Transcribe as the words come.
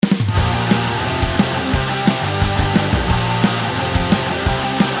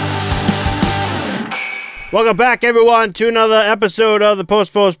Welcome back, everyone, to another episode of the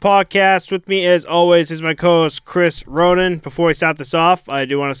Post Podcast. With me, as always, is my co-host, Chris Ronan. Before we start this off, I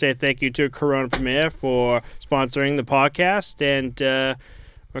do want to say thank you to Corona Premier for sponsoring the podcast. And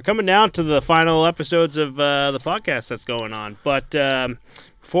we're coming down to the final episodes of the podcast that's going on. But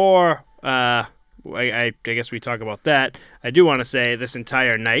before I guess we talk about that, I do want to say this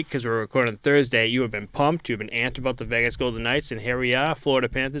entire night, because we're recording Thursday, you have been pumped, you've been amped about the Vegas Golden Knights, and here we are, Florida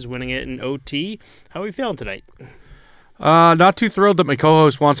Panthers winning it in OT. How are we feeling tonight? Not too thrilled that my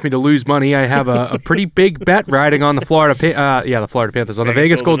co-host wants me to lose money. I have a pretty big bet riding on the Florida Panthers, on the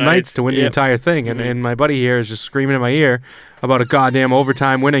Vegas Golden Knights to win the entire thing, and my buddy here is just screaming in my ear about a goddamn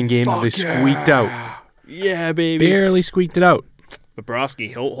overtime winning game that they squeaked out. Yeah, baby. Barely squeaked it out.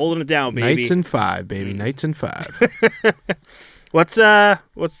 Bobrovsky holding it down, baby. Knights in 5, baby. Knights in 5. What's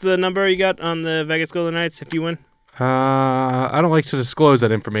the number you got on the Vegas Golden Knights if you win? I don't like to disclose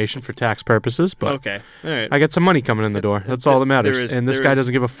that information for tax purposes, but okay, all right. I got some money coming in the door. That's all that matters. And this guy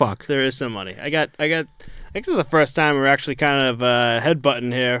doesn't give a fuck. There is some money. I think this is the first time we're actually kind of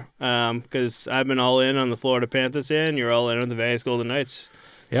headbutting here, because I've been all in on the Florida Panthers here, and you're all in on the Vegas Golden Knights.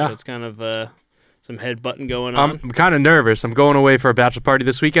 Yeah, so it's kind of some headbutting going on. I'm kind of nervous. I'm going away for a bachelor party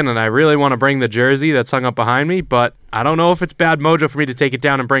this weekend, and I really want to bring the jersey that's hung up behind me, but I don't know if it's bad mojo for me to take it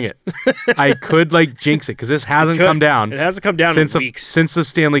down and bring it. I could jinx it, because this hasn't come down. It hasn't come down since in weeks. Since the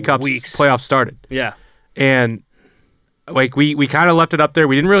Stanley Cup playoffs started. Yeah. And we kind of left it up there.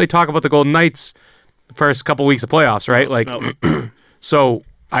 We didn't really talk about the Golden Knights the first couple weeks of playoffs, right? No. So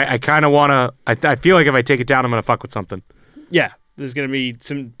I kind of want to. I feel like if I take it down, I'm going to fuck with something. Yeah. There's going to be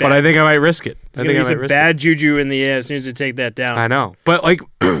some bad... But I think I might risk it. There's going to be some bad juju in the air as soon as you take that down. I know. But,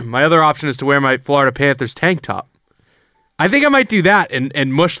 my other option is to wear my Florida Panthers tank top. I think I might do that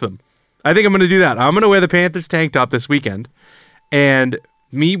and mush them. I think I'm going to do that. I'm going to wear the Panthers tank top this weekend. And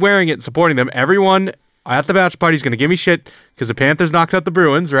me wearing it and supporting them, everyone at the bachelor party is going to give me shit because the Panthers knocked out the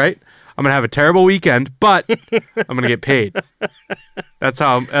Bruins, right? I'm going to have a terrible weekend, but I'm going to get paid. That's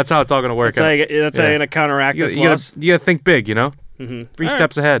how it's all going to work out. How you're going to counteract this loss. You got to think big, you know? Mm-hmm. 3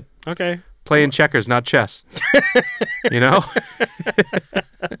 steps ahead. Okay. Playing checkers, not chess. You know?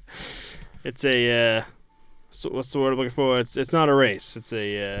 It's a, what's the word I'm looking for? It's not a race. It's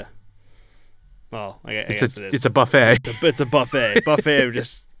a, I guess it is. It's a buffet. It's a buffet. Buffet of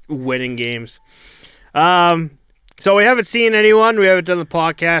just winning games. So we haven't seen anyone. We haven't done the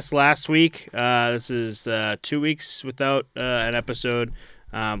podcast last week. This is 2 weeks without an episode.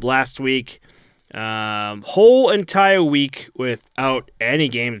 Last week, whole entire week without any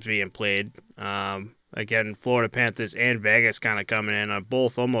games being played. Again, Florida Panthers and Vegas kind of coming in on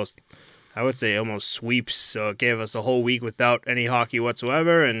both almost sweeps. So it gave us a whole week without any hockey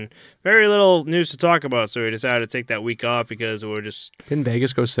whatsoever and very little news to talk about. So we decided to take that week off because we're just... Didn't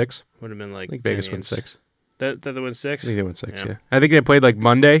Vegas go 6? Would have been I think Vegas went 6. Did they win 6? I think they went 6, yeah. I think they played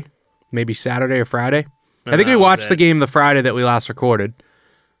Monday, maybe Saturday or Friday. I think we watched the game the Friday that we last recorded.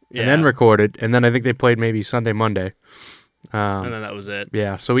 Yeah. And then recorded, and then I think they played maybe Sunday, Monday. And then that was it.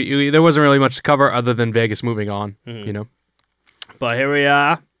 Yeah, so there wasn't really much to cover other than Vegas moving on, you know. But here we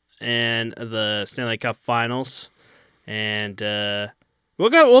are in the Stanley Cup Finals, and we're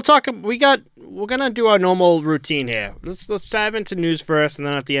gonna do our normal routine here. Let's dive into news first, and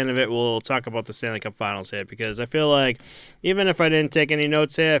then at the end of it, we'll talk about the Stanley Cup Finals here because I feel like even if I didn't take any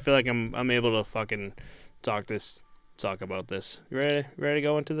notes here, I feel like I'm able to fucking talk about this. You ready to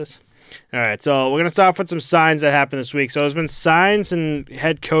go into this? All right, so we're going to start off with some signs that happened this week. So there's been signs and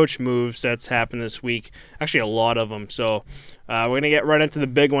head coach moves that's happened this week. Actually, a lot of them. So we're going to get right into the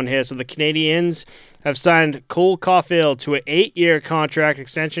big one here. So the Canadiens have signed Cole Caulfield to an 8-year contract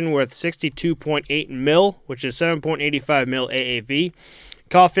extension worth $62.8 million, which is $7.85 million AAV.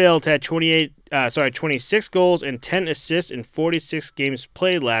 Caulfield had 26 goals and 10 assists in 46 games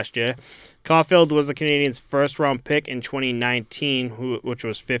played last year. Caulfield was the Canadiens' first-round pick in 2019, which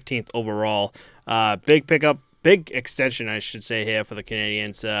was 15th overall. Big extension, I should say, here for the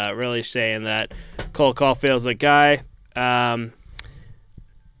Canadiens. Really saying that Cole Caulfield's a guy.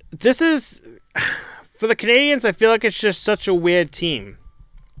 This is, for the Canadiens, I feel like it's just such a weird team.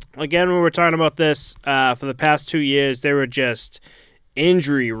 Again, when we're talking about this, for the past 2 years, they were just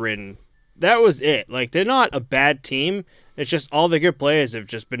injury-ridden. That was it. They're not a bad team. It's just all the good players have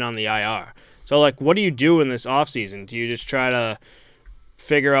just been on the IR. So, what do you do in this offseason? Do you just try to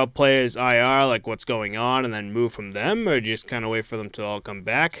figure out players' IR, what's going on, and then move from them? Or do you just kind of wait for them to all come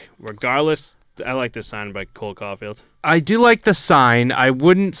back? Regardless, I like this sign by Cole Caulfield. I do like the sign. I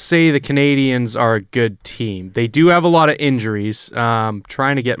wouldn't say the Canadiens are a good team. They do have a lot of injuries.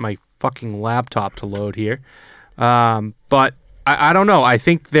 Trying to get my fucking laptop to load here. But I don't know. I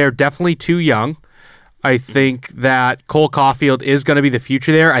think they're definitely too young. I think that Cole Caulfield is going to be the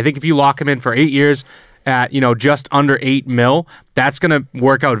future there. I think if you lock him in for 8 years at, just under $8 million, that's going to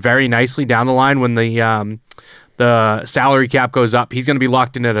work out very nicely down the line when the salary cap goes up. He's going to be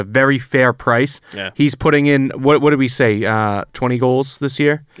locked in at a very fair price. Yeah. He's putting in, what did we say, 20 goals this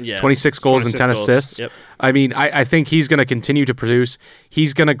year? Yeah. 26 goals and 10 assists. Yep. I mean, I think he's going to continue to produce.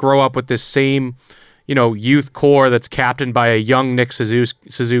 He's going to grow up with this same, youth core that's captained by a young Nick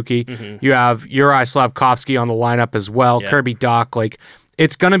Suzuki. Mm-hmm. You have Uri Slavkovsky on the lineup as well, Kirby Doc.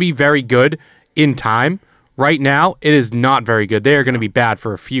 It's going to be very good in time. Right now, it is not very good. They are going to be bad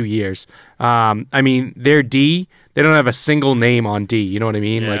for a few years. Their D, they don't have a single name on D. You know what I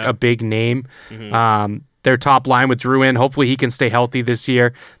mean? Yeah. Like a big name. Mm-hmm. Their top line with Drew in. Hopefully he can stay healthy this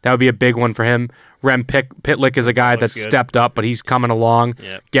year. That would be a big one for him. Rem Pitlick is a guy that's stepped up, but he's coming along.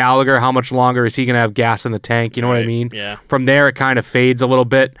 Yep. Gallagher, how much longer is he going to have gas in the tank? You know what I mean? Yeah. From there, it kind of fades a little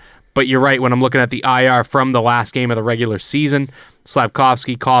bit. But you're right, when I'm looking at the IR from the last game of the regular season,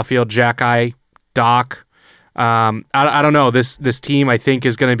 Slavkovsky, Caulfield, Jack-Eye, Doc. I don't know. This team, I think,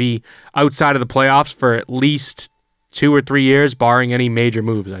 is going to be outside of the playoffs for at least 2 or 3 years, barring any major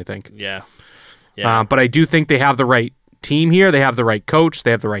moves, I think. Yeah. But I do think they have the right team here. They have the right coach.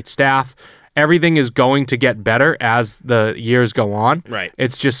 They have the right staff. Everything is going to get better as the years go on. Right.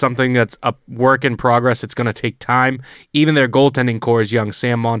 It's just something that's a work in progress. It's going to take time. Even their goaltending core is young,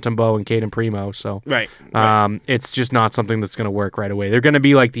 Sam Montembeault and Caden Primo. So right. It's just not something that's going to work right away. They're going to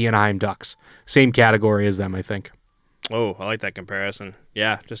be like the Anaheim Ducks. Same category as them, I think. Oh, I like that comparison.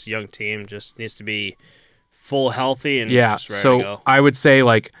 Yeah, just a young team. Just needs to be full healthy and just ready to go. I would say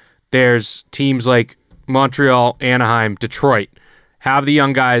there's teams like Montreal, Anaheim, Detroit. Have the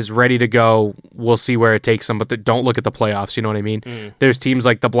young guys ready to go. We'll see where it takes them, but don't look at the playoffs. You know what I mean? Mm. There's teams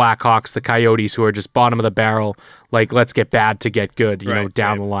like the Blackhawks, the Coyotes, who are just bottom of the barrel. Let's get bad to get good,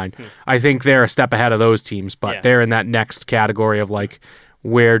 down the line. I think they're a step ahead of those teams, but they're in that next category of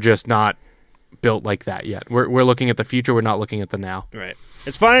we're just not built like that yet. We're looking at the future. We're not looking at the now. Right.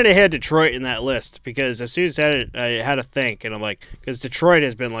 It's funny to hear Detroit in that list because as soon as I said it, I had to think, and I'm like, because Detroit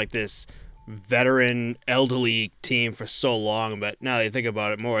has been like this veteran, elderly team for so long, but now that you think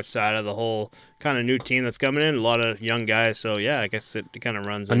about it, more outside of the whole kind of new team that's coming in, a lot of young guys. So yeah, I guess it kind of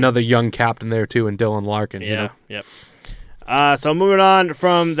runs. Another young captain there too, and Dylan Larkin. Yeah. Yep. So moving on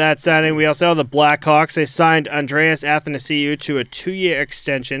from that signing, we also have the Blackhawks. They signed Andreas Athanasiou to a 2-year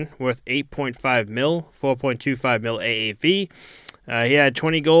extension worth $8.5 million, $4.25 million AAV. He had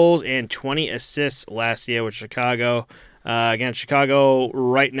 20 goals and 20 assists last year with Chicago. Again, Chicago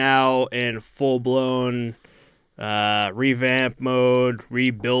right now in full-blown revamp mode,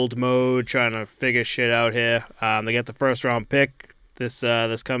 rebuild mode, trying to figure shit out here. They got the first-round pick this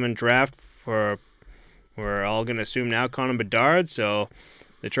coming draft for, we're all going to assume now, Connor Bedard. So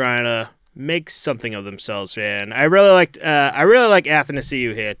they're trying to make something of themselves here. And I really like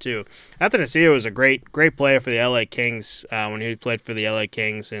Athanasiou here too. Athanasiou was a great player for the LA Kings when he played for the LA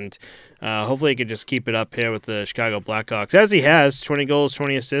Kings, and hopefully he could just keep it up here with the Chicago Blackhawks, as he has 20 goals,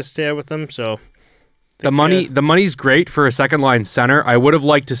 20 assists here with them. So the money's great for a second line center. I would have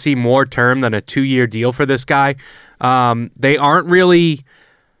liked to see more term than a 2-year deal for this guy. They aren't really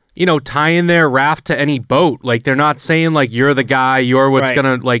tying their raft to any boat. They're not saying you're the guy, you're what's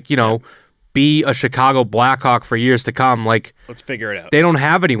gonna be a Chicago Blackhawk for years to come. Let's figure it out. They don't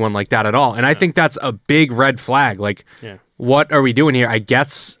have anyone like that at all. And I think that's a big red flag. What are we doing here? I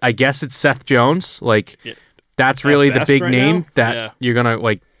guess it's Seth Jones. That's really the big name that you're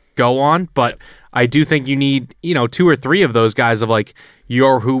gonna go on. But I do think you need 2 or 3 of those guys of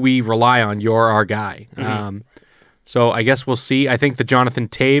you're who we rely on. You're our guy. Mm-hmm. So I guess we'll see. I think the Jonathan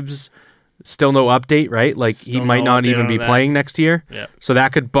Taves, still no update, right? He might not even be playing next year. Yeah. So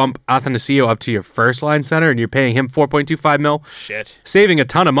that could bump Athanasiou up to your first line center, and you're paying him $4.25 million. Shit. Saving a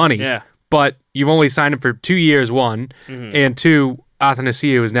ton of money. Yeah. But you've only signed him for 2 years, one, and 2,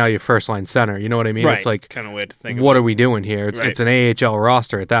 Athanasiou is now your first line center. You know what I mean? Right. It's kind of weird to think what are we doing here? It's an AHL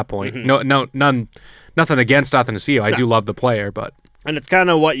roster at that point. Mm-hmm. Nothing against Athanasiou. I do love the player, but and it's kind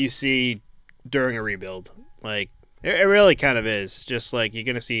of what you see during a rebuild. It really kind of is. Just you're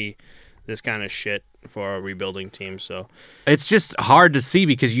going to see this kind of shit for a rebuilding team. So it's just hard to see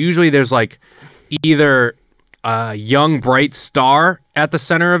because usually there's either a young, bright star at the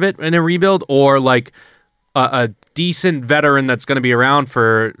center of it in a rebuild or a decent veteran that's going to be around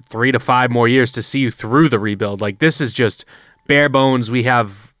for 3 to 5 more years to see you through the rebuild. This is just bare bones. We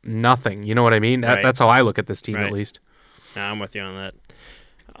have nothing. You know what I mean? Right. That's how I look at this team, at least. Yeah, I'm with you on that.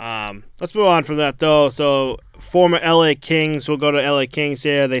 Let's move on from that, though. So, former LA Kings, we'll go to LA Kings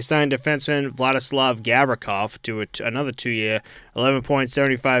here. They signed defenseman Vladislav Gavrikov to another 2-year,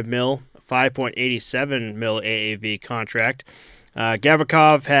 $11.75 million, $5.87 mil AAV contract.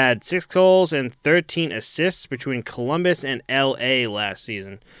 Gavrikov had 6 goals and 13 assists between Columbus and LA last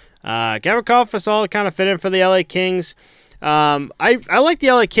season. Gavrikov is all kind of fit in for the LA Kings. I like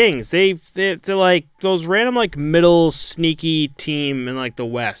the LA Kings. They're like those random like middle sneaky team in like the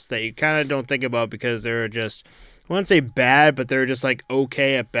West that you kind of don't think about because they're just, I wouldn't say bad, but they're just like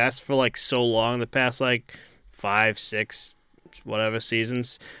okay at best for like so long, the past like 5, 6, whatever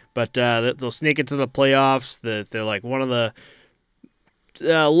seasons. But they'll sneak into the playoffs. They're like one of the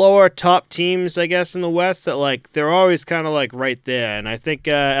lower top teams, I guess, in the West that like they're always kind of like right there. And I think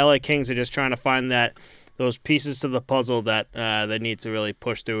LA Kings are just trying to find those pieces to the puzzle that they need to really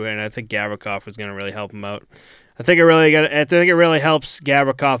push through. And I think Gavrikov is going to really help them out. I think it really helps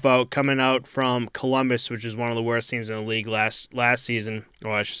Gavrikov out coming out from Columbus, which is one of the worst teams in the league last season,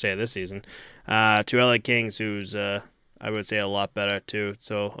 or I should say this season, to LA Kings, who's I would say a lot better too.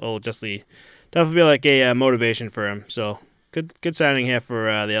 So it'll definitely be like a motivation for him. So good signing here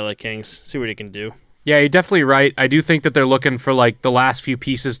for the LA Kings. See what he can do. Yeah, you're definitely right. I do think that they're looking for like the last few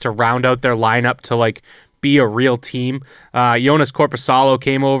pieces to round out their lineup to like be a real team. Jonas Korpisalo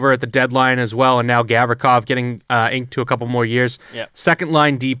came over at the deadline as well, and now Gavrikov getting inked to a couple more years. Yep. Second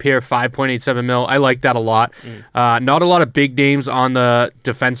line deep here, $5.87 mil. I like that a lot. Not a lot of big names on the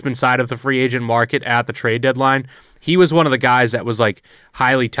defenseman side of the free agent market at the trade deadline. He was one of the guys that was like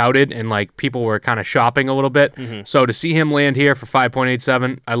highly touted and like people were kind of shopping a little bit. Mm-hmm. So to see him land here for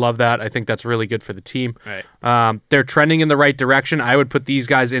 5.87, I love that. I think that's really good for the team. Right. They're trending in the right direction. I would put these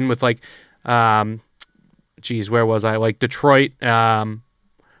guys in with like, where was I? Like Detroit,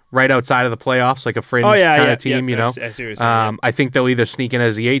 right outside of the playoffs, like a fringe kind of team, you know? I see what you're saying, I think they'll either sneak in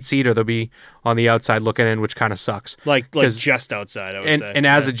as the 8 seed or they'll be on the outside looking in, which kind of sucks. Like just outside, I would say. And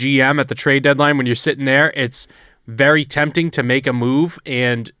as a GM at the trade deadline, when you're sitting there, it's very tempting to make a move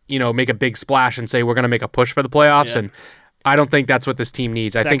and, you know, make a big splash and say we're going to make a push for the playoffs. Yeah. And I don't think that's what this team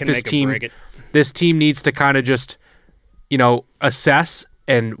needs. I think this team needs to kind of just, you know, assess,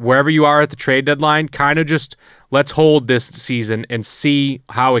 and wherever you are at the trade deadline, kind of just let's hold this season and see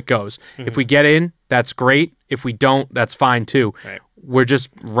how it goes. Mm-hmm. If we get in, that's great. If we don't, that's fine too. Right. We're just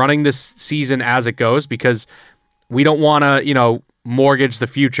running this season as it goes because we don't want to, you know, mortgage the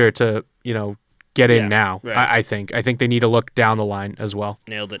future to, you know, get in now. Right. I think they need to look down the line as well.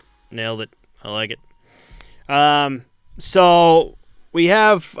 Nailed it. I like it. So we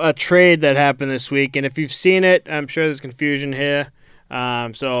have a trade that happened this week, and if you've seen it, I'm sure there's confusion here.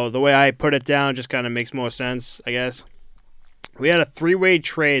 So the way I put it down just kind of makes more sense, I guess. We had a 3-way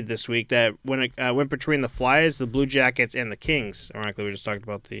trade this week that went between the Flyers, the Blue Jackets, and the Kings. Ironically, we just talked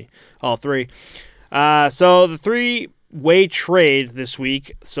about all three. So the 3-way trade this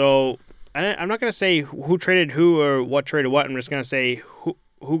week. So I'm not going to say who traded who or what traded what. I'm just going to say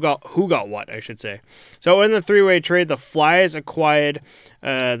who got what, I should say. So in the 3-way trade, the Flyers acquired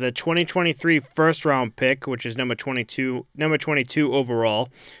the 2023 first-round pick, which is number 22 overall,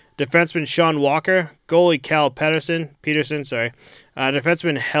 defenseman Sean Walker, goalie Cal Peterson,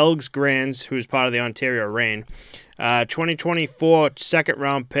 defenseman Helgs Grands, who's part of the Ontario Reign, 2024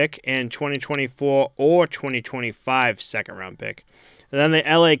 second-round pick, and 2024 or 2025 second-round pick. And then the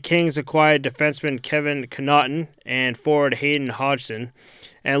LA Kings acquired defenseman Kevin Connaughton and forward Hayden Hodgson.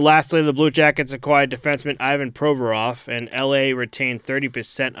 And lastly, the Blue Jackets acquired defenseman Ivan Provorov, and LA retained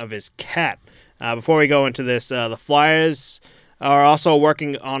 30% of his cap. Before we go into this, the Flyers are also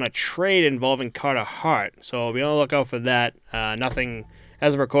working on a trade involving Carter Hart. So be on the lookout for that. Nothing,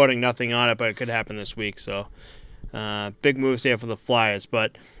 as of recording, nothing on it, but it could happen this week. So big moves here for the Flyers.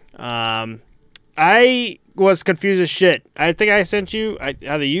 But I was confused as shit. I think I sent you,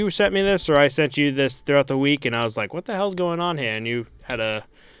 either you sent me this or I sent you this throughout the week, and I was like, what the hell's going on here? And you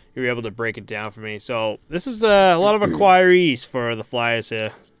were able to break it down for me. So this is a lot of acquirees for the Flyers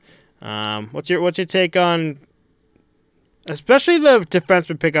here. What's your take on, especially the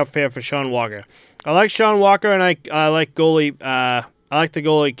defenseman pickup here for Sean Walker? I like Sean Walker, and I like goalie. I like the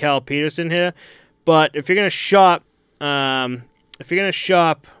goalie Cal Peterson here. But if you're gonna shop, what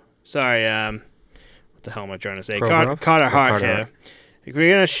the hell am I trying to say? Carter Hart here. If you're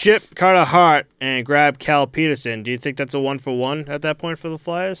going to ship Carter Hart and grab Cal Peterson, do you think that's a 1-for-1 at that point for the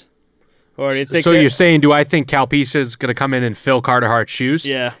Flyers? Or do you think you're saying, do I think Cal Peterson's going to come in and fill Carter Hart's shoes?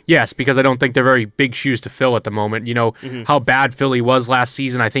 Yeah. Yes, because I don't think they're very big shoes to fill at the moment. You know, how bad Philly was last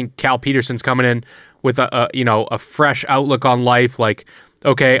season. I think Cal Peterson's coming in with a fresh outlook on life. Like,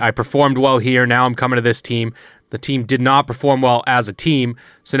 okay, I performed well here. Now I'm coming to this team. The team did not perform well as a team,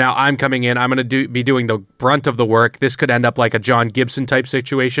 so now I'm coming in. I'm going to be doing the brunt of the work. This could end up like a John Gibson type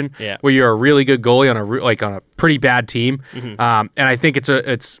situation, where you're a really good goalie on a pretty bad team. And I think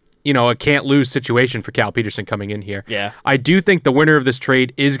it's a can't-lose situation for Cal Peterson coming in here. Yeah. I do think the winner of this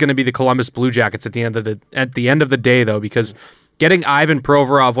trade is going to be the Columbus Blue Jackets at the end of the day, though, because getting Ivan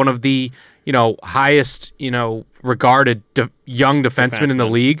Provorov, one of the highest regarded young defensemen in the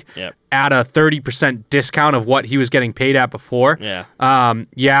league, Yep. at a 30% discount of what he was getting paid at before. Yeah.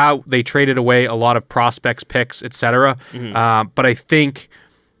 They traded away a lot of prospects, picks, etc. But I think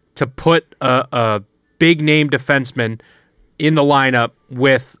to put a big name defenseman in the lineup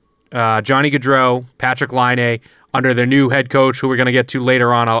with Johnny Gaudreau, Patrick Laine, under their new head coach, who we're going to get to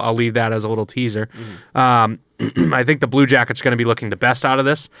later on. I'll leave that as a little teaser. I think the Blue Jackets are going to be looking the best out of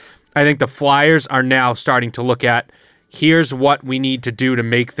this. I think the Flyers are now starting to look at, here's what we need to do to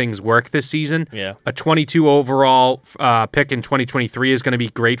make things work this season. Yeah. A 22 overall pick in 2023 is going to be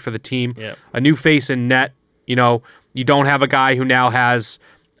great for the team. Yeah. A new face in net. You don't have a guy who now has,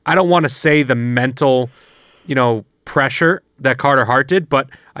 I don't want to say the mental, pressure that Carter Hart did, but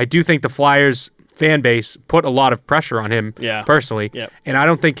I do think the Flyers fan base put a lot of pressure on him personally. Yep. And I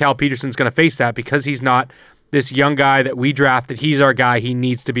don't think Cal Peterson's going to face that because he's not this young guy that we drafted. He's our guy. He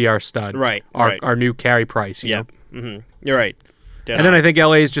needs to be our stud. Right. Our new Carey Price. You know? Mm-hmm. You're right. And then I think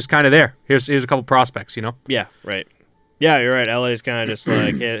LA is just kind of there. Here's a couple prospects, Yeah, right. Yeah, you're right. LA is kind of just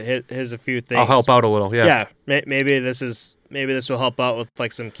like, here's a few things. I'll help out a little. Yeah. Yeah. Maybe this will help out with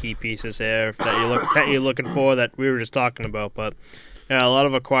like some key pieces here that you're looking for that we were just talking about. But yeah, a lot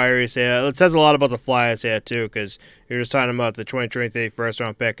of acquirees here. It says a lot about the Flyers here too, because you're just talking about the 2023 first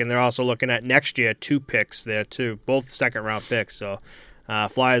round pick, and they're also looking at next year 2 picks there too, both second round picks. So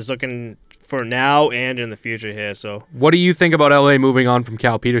Flyers looking for now and in the future here. So what do you think about LA moving on from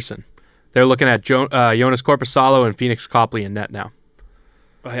Cal Peterson? They're looking at Jonas Corposalo and Phoenix Copley in net now.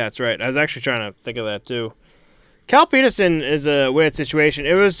 Oh, yeah, that's right. I was actually trying to think of that, too. Cal Peterson is a weird situation.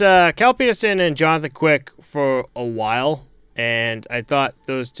 It was Cal Peterson and Jonathan Quick for a while, and I thought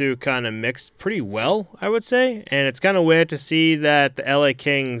those two kind of mixed pretty well, I would say. And it's kind of weird to see that the LA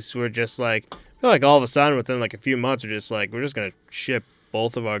Kings were just like, I feel like all of a sudden within like a few months, we're just going to ship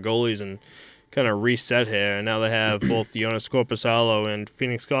both of our goalies and kind of reset here, and now they have both Jonas Corposalo and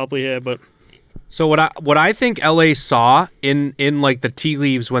Phoenix Copley here. But so what I think LA saw in like the tea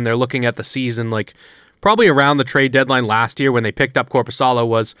leaves when they're looking at the season, like probably around the trade deadline last year when they picked up Corposalo,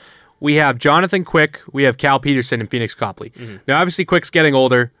 was we have Jonathan Quick, we have Cal Peterson, and Phoenix Copley. Mm-hmm. Now obviously Quick's getting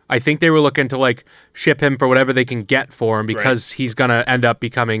older. I think they were looking to like ship him for whatever they can get for him because he's gonna end up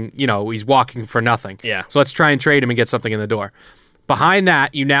becoming, he's walking for nothing. Yeah. So let's try and trade him and get something in the door. Behind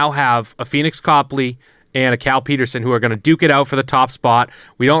that, you now have a Phoenix Copley and a Cal Peterson who are going to duke it out for the top spot.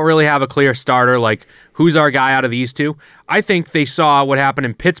 We don't really have a clear starter, like who's our guy out of these two. I think they saw what happened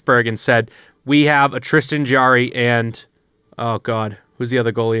in Pittsburgh and said, we have a Tristan Jarry and, oh God, who's the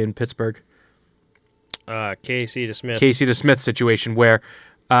other goalie in Pittsburgh? Casey DeSmith. Casey DeSmith situation where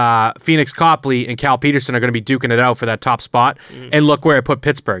Phoenix Copley and Cal Peterson are going to be duking it out for that top spot. And look where it put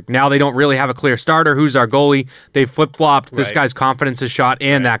Pittsburgh. Now they don't really have a clear starter. Who's our goalie? They've flip-flopped. This guy's confidence is shot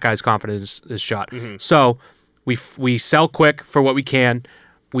and that guy's confidence is shot. Mm-hmm. So we sell Quick for what we can.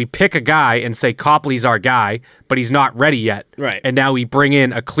 We pick a guy and say Copley's our guy, but he's not ready yet. Right. And now we bring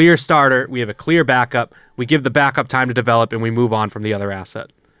in a clear starter. We have a clear backup. We give the backup time to develop, and we move on from the other asset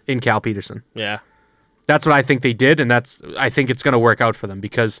in Cal Peterson. Yeah. That's what I think they did, and I think it's going to work out for them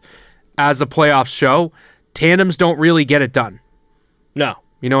because as the playoffs show, tandems don't really get it done. No.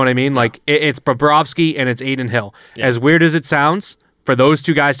 You know what I mean? No. Like, it's Bobrovsky and it's Aiden Hill. Yeah. As weird as it sounds, for those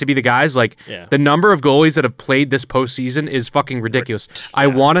two guys to be the guys, the number of goalies that have played this postseason is fucking ridiculous. Yeah. I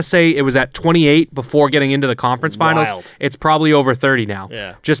want to say it was at 28 before getting into the conference finals. Wild. It's probably over 30 now.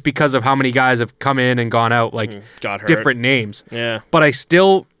 Yeah. Just because of how many guys have come in and gone out, got hurt. Different names. Yeah. But I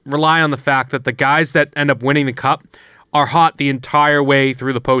still rely on the fact that the guys that end up winning the cup are hot the entire way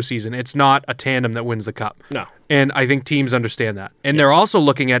through the postseason. It's not a tandem that wins the cup. No. And I think teams understand that. And they're also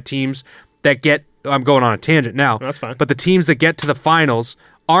looking at teams that get, I'm going on a tangent now. That's fine. But the teams that get to the finals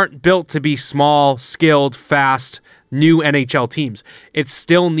aren't built to be small, skilled, fast, new NHL teams. It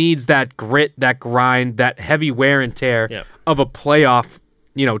still needs that grit, that grind, that heavy wear and tear of a playoff,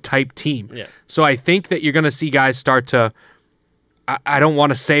 type team. Yeah. So I think that you're going to see guys start to, I don't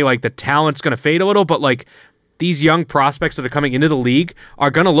want to say like the talent's going to fade a little, but like these young prospects that are coming into the league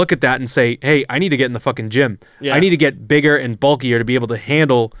are going to look at that and say, hey, I need to get in the fucking gym. Yeah. I need to get bigger and bulkier to be able to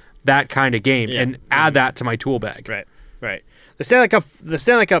handle that kind of game and add that to my tool bag. Right. The Stanley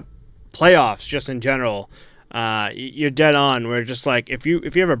Cup playoffs, just in general, you're dead on. Where just like if you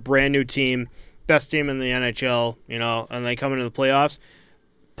have a brand new team, best team in the NHL, and they come into the playoffs,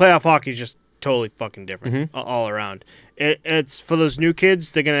 playoff hockey is just totally fucking different all around. It's for those new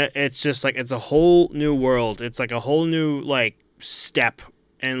kids. It's just like it's a whole new world. It's like a whole new like step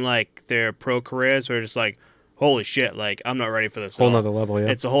in like their pro careers where it's just like, holy shit, like I'm not ready for this. Whole nother level, yeah.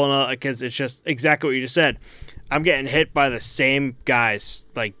 It's a whole nother, because it's just exactly what you just said. I'm getting hit by the same guys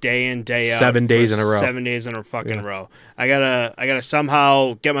like day in, day out. 7 days in a row. 7 days in a fucking row. I gotta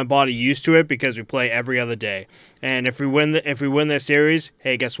somehow get my body used to it because we play every other day. And if we win this series,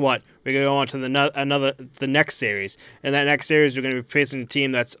 hey, guess what? We're gonna go on to the next series. And that next series, we're gonna be facing a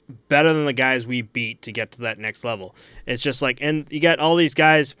team that's better than the guys we beat to get to that next level. It's just like, and you got all these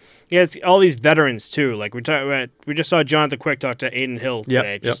guys, all these veterans too. Like we just saw Jonathan Quick talk to Aiden Hill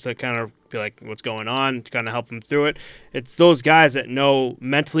today, just to kind of be like, what's going on, to kind of help him through it. It's those guys that know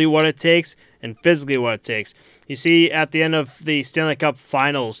mentally what it takes and physically what it takes. You see at the end of the Stanley Cup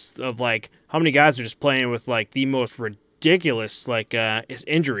Finals of like how many guys are just playing with like the most ridiculous like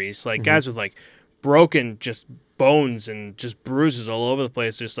injuries, like guys with like broken just bones and just bruises all over the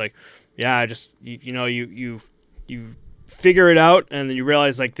place. Just like, yeah, just you figure it out, and then you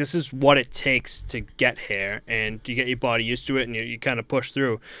realize like this is what it takes to get here, and you get your body used to it, and you kind of push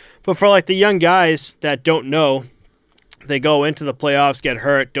through. But for like the young guys that don't know, they go into the playoffs, get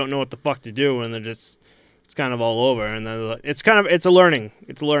hurt, don't know what the fuck to do, and then it's kind of all over. And then it's a learning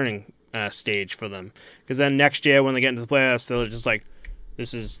stage for them, because then next year when they get into the playoffs, they're just like,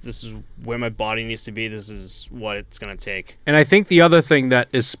 this is where my body needs to be. This is what it's going to take. And I think the other thing that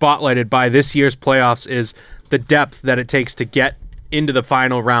is spotlighted by this year's playoffs is the depth that it takes to get into the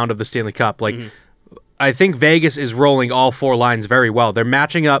final round of the Stanley Cup. Like, I think Vegas is rolling all 4 lines very well. They're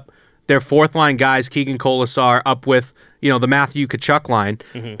matching up their 4th line guys, Keegan Colasar, up with, the Matthew Tkachuk line.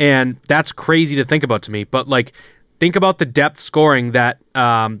 And that's crazy to think about to me. But, like, think about the depth scoring that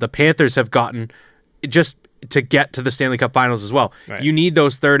the Panthers have gotten just to get to the Stanley Cup Finals as well. Right. You need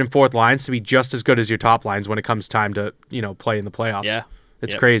those 3rd and 4th lines to be just as good as your top lines when it comes time to, play in the playoffs. Yeah.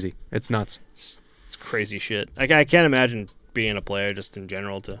 It's crazy. It's nuts. It's crazy shit. Like, I can't imagine being a player just in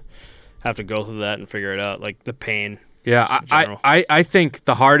general to have to go through that and figure it out. Like, the pain. Yeah, I think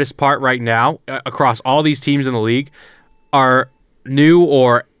the hardest part right now across all these teams in the league are new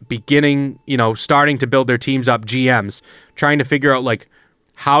or beginning, starting to build their teams up GMs, trying to figure out, like,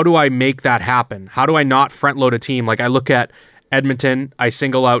 how do I make that happen? How do I not front load a team? Like, I look at Edmonton, I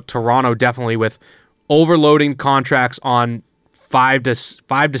single out Toronto definitely with overloading contracts on 5 to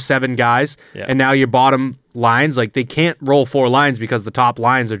 7 guys, and now your bottom lines, like, they can't roll 4 lines because the top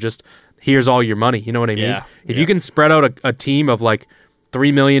lines are just, here's all your money. You know what I mean? Yeah. If you can spread out a team of like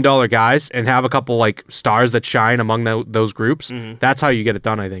 $3 million guys and have a couple like stars that shine among those groups, that's how you get it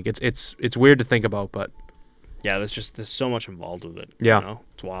done. I think it's weird to think about, but yeah, there's so much involved with it. Yeah,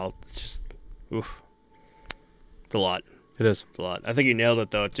 it's wild. It's just, oof, it's a lot. It is. It's a lot. I think you nailed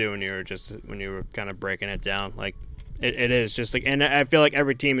it though too when you were kind of breaking it down. Like, it is just like, and I feel like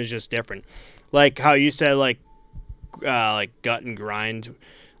every team is just different. Like how you said, like gut and grind,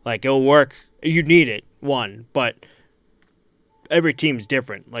 like it'll work. You need it, but every team's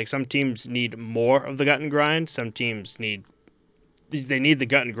different. Like, some teams need more of the gut and grind. Some teams need the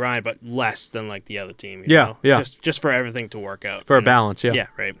gut and grind, but less than like the other team. You know? Just for everything to work out. For a balance, yeah. Yeah,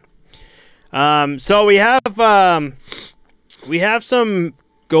 right. So we have some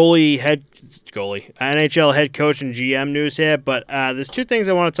NHL head coach and GM news here, but there's 2 things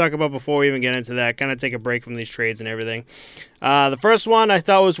I want to talk about before we even get into that. Kind of take a break from these trades and everything. The first one I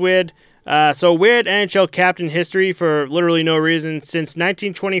thought was weird. So weird NHL captain history for literally no reason. Since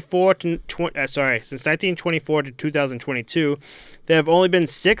 1924 to 2022, there have only been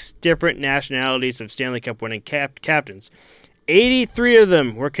 6 different nationalities of Stanley Cup winning captains. 83 of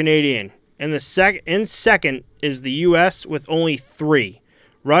them were Canadian, and in second is the U.S. with only 3.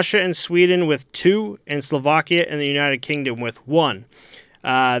 Russia and Sweden with 2, and Slovakia and the United Kingdom with 1.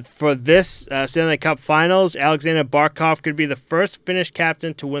 For this Stanley Cup Finals, Alexander Barkov could be the first Finnish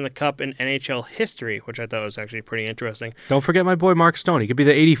captain to win the Cup in NHL history, which I thought was actually pretty interesting. Don't forget my boy Mark Stone. He could be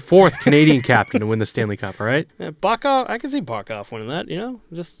the 84th Canadian captain to win the Stanley Cup, all right? Yeah, Barkov, I can see Barkov winning that,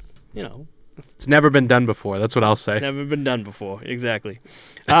 It's never been done before. That's what I'll say. Never been done before, exactly.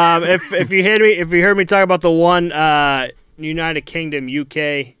 If you heard me talk about the one United Kingdom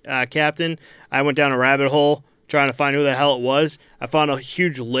UK captain, I went down a rabbit hole trying to find who the hell it was. I found a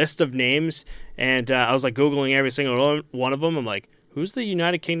huge list of names, and I was like Googling every single one of them. I'm like, who's the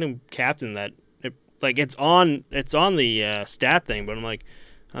United Kingdom captain that it's on the stat thing, but I'm like,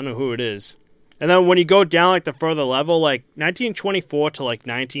 I don't know who it is. And then when you go down like the further level, like 1924 to like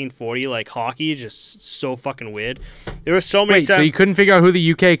 1940, like hockey is just so fucking weird. There were so many times. So you couldn't figure out who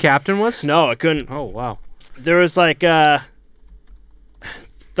the UK captain was? No, I couldn't. Oh, wow. There was like the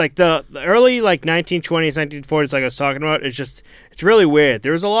early like 1920s, 1940s, like I was talking about. It's really weird.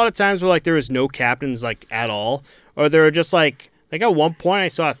 There was a lot of times where like there was no captains like at all, or there were just like Like at one point I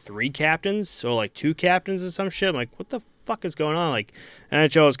saw 3 captains or like 2 captains or some shit. I'm like, what the fuck is going on? Like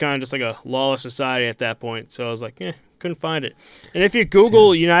NHL was kind of just like a lawless society at that point. So I was like, couldn't find it. And if you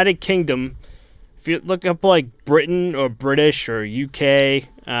Google United Kingdom, if you look up like Britain or British or UK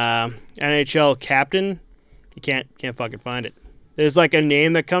NHL captain, you can't fucking find it. There's like a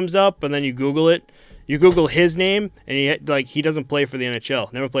name that comes up, and then you Google it. You Google his name, and he doesn't play for the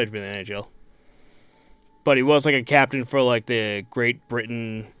NHL. Never played for the NHL. But he was like a captain for like the Great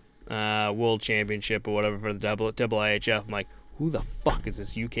Britain World Championship or whatever for the IHF. I'm like, who the fuck is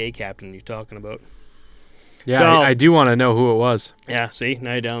this UK captain you're talking about? Yeah, So, I do want to know who it was. Yeah, see,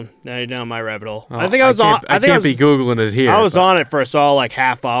 now you're down my rabbit hole. Oh, I think I was on. I can't be googling it here. I was on it for a solid like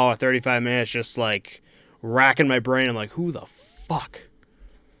half hour, 35 minutes, just like racking my brain. I'm like, who the fuck?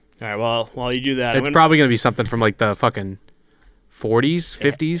 All right, well, while you do that, it's probably gonna be something from like the fucking 40s,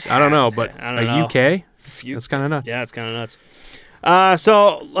 50s. I don't know, but I don't know. UK. That's kind of nuts. Yeah, it's kind of nuts.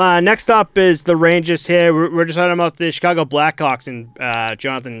 So next up is the Rangers here. We're just talking about the Chicago Blackhawks and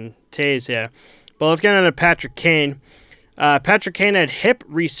Jonathan Toews here. But let's get into Patrick Kane. Patrick Kane had hip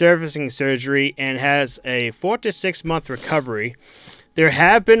resurfacing surgery and has a 4 to 6 month recovery. There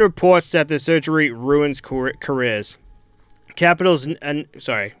have been reports that the surgery ruins careers.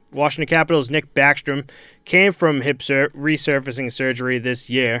 Washington Capitals' Nick Backstrom came from hip resurfacing surgery this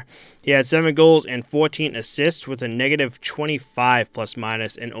year. He had 7 goals and 14 assists with a negative 25 plus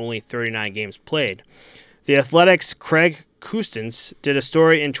minus in only 39 games played. The Athletics' Craig Custance did a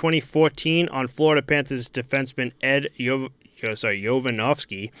story in 2014 on Florida Panthers defenseman Ed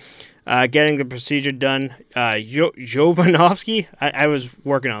Jovanovski getting the procedure done. Jovanovski, I was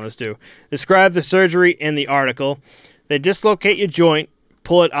working on this too, described the surgery in the article. They dislocate your joint,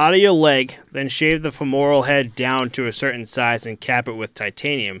 pull it out of your leg, then shave the femoral head down to a certain size and cap it with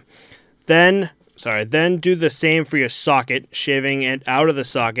titanium. Then do the same for your socket, shaving it out of the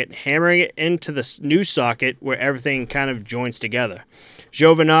socket, hammering it into the new socket where everything kind of joins together.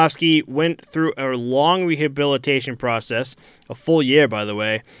 Jovanovski went through a long rehabilitation process, a full year by the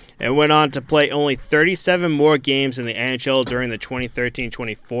way, and went on to play only 37 more games in the NHL during the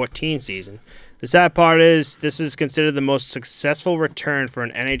 2013-2014 season. The sad part is this is considered the most successful return for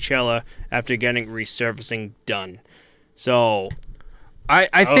an NHLer after getting resurfacing done. So, I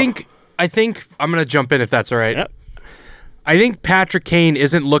think I'm going to jump in if that's all right. Yep. I think Patrick Kane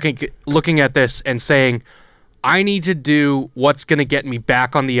isn't looking at this and saying, I need to do what's going to get me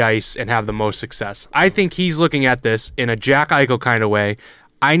back on the ice and have the most success. I think he's looking at this in a Jack Eichel kind of way.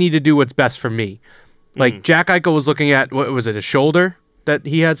 I need to do what's best for me. Like Jack Eichel was looking at, what was it, a shoulder that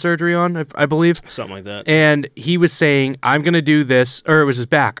he had surgery on, I believe? Something like that. And he was saying, I'm going to do this, or it was his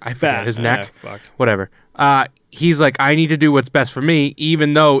back. I forget, his neck. Whatever. He's like, I need to do what's best for me,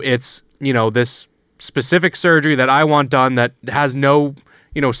 even though it's, this specific surgery that I want done that has no,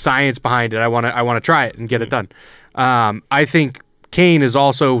 science behind it. I want to try it and get it done. I think Kane is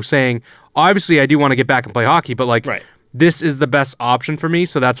also saying, obviously I do want to get back and play hockey, but this is the best option for me,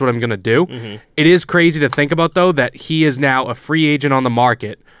 so that's what I'm going to do. It is crazy to think about, though, that he is now a free agent on the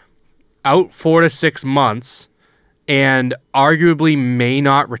market, out 4 to 6 months, and arguably may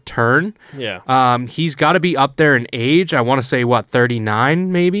not return. Yeah. He's got to be up there in age. I want to say,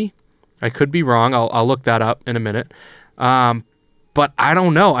 39 maybe? I could be wrong. I'll look that up in a minute. But I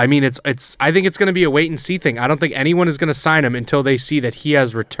don't know. I mean, I think it's going to be a wait-and-see thing. I don't think anyone is going to sign him until they see that he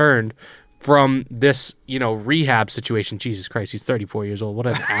has returned from this, rehab situation. Jesus Christ, he's 34 years old. What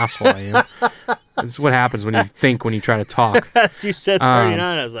an asshole I am. This is what happens when you think when you try to talk. As you said 39,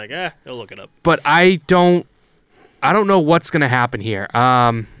 I was like, he'll look it up. But I don't know what's going to happen here.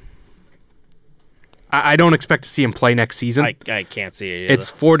 I don't expect to see him play next season. I can't see it either. It's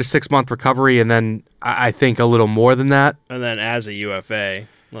 4 to 6 month recovery, and then I think a little more than that. And then as a UFA,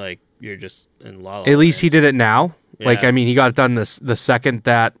 you're just in la la. At least he did it now. Yeah. He got it done the second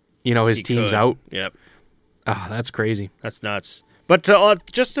that his team's out. Yep. Oh, that's crazy. That's nuts. But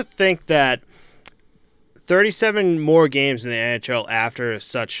just to think that 37 more games in the NHL after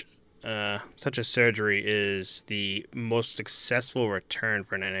such a surgery is the most successful return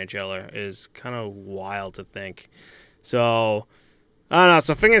for an NHLer is kind of wild to think. So, I don't know.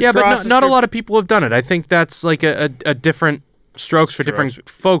 So fingers crossed. Yeah, but not a lot of people have done it. I think that's like a different strokes for different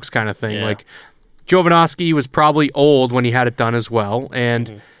folks kind of thing. Yeah. Like, Jovanovski was probably old when he had it done as well.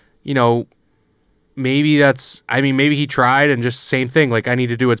 And, maybe maybe he tried and just same thing. Like, I need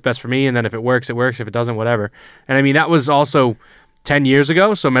to do what's best for me. And then if it works, it works. If it doesn't, whatever. And that was also 10 years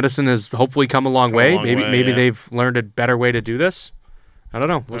ago. So medicine has hopefully come a long way. Maybe they've learned a better way to do this. I don't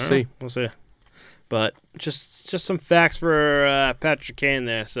know. We'll see. We'll see. But just some facts for Patrick Kane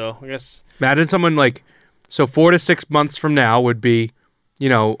there. So I guess imagine someone So 4 to 6 months from now would be,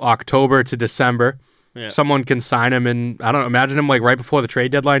 October to December. Yeah. Someone can sign him, and I don't know, imagine him like right before the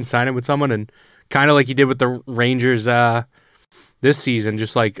trade deadline, sign him with someone, and kind of like he did with the Rangers this season,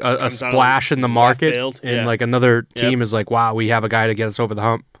 just like a splash in the market, and like another team is like, wow, we have a guy to get us over the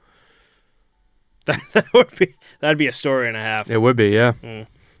hump. That'd be a story and a half. It would be, yeah.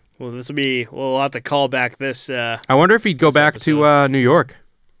 Well, we'll have to call back this. I wonder if he'd go back to New York.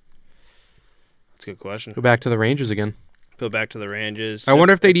 That's a good question. Go back to the Rangers again. Go back to the Rangers. I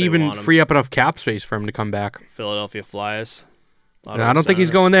wonder if they'd even free up enough cap space for him to come back. Philadelphia Flyers. I don't think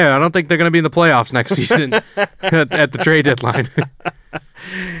he's going there. I don't think they're going to be in the playoffs next season at the trade deadline.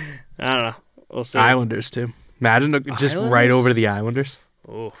 I don't know. We'll see. Islanders, too. Imagine just Islanders? right over to the Islanders.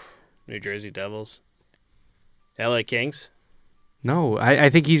 Oh, New Jersey Devils. LA Kings. No, I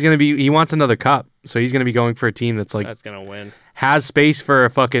think he's going to be... He wants another cup, so he's going to be going for a team that's like... That's going to win. Has space for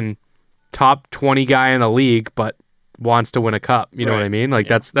a fucking top 20 guy in the league, but wants to win a cup. You know what I mean? Like,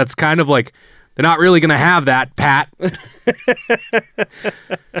 that's kind of like... They're not really going to have that, Pat. I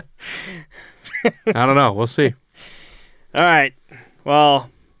don't know. We'll see. All right. Well,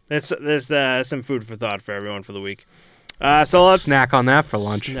 there's some food for thought for everyone for the week. So let's snack on that for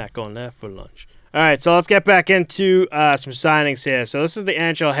lunch. All right, so let's get back into some signings here. So this is the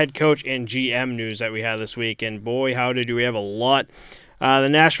NHL head coach and GM news that we had this week, and boy, howdy, do we have a lot. The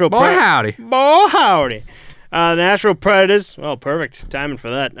Nashville... howdy. Boy, howdy. The Nashville Predators, well, perfect timing for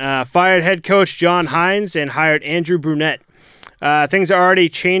that, fired head coach John Hines and hired Andrew Brunette. Things are already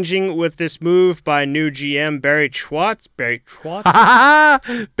changing with this move by new GM Barry Schwartz. Barry Schwartz?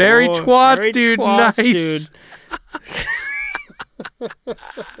 Barry Schwartz, dude. Schwartz, nice. Dude.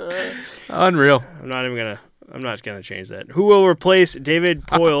 Unreal. I'm not gonna change that. Who will replace David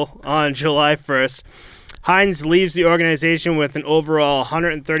Poile on July 1st? Hines leaves the organization with an overall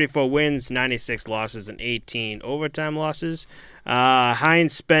 134 wins, 96 losses, and 18 overtime losses.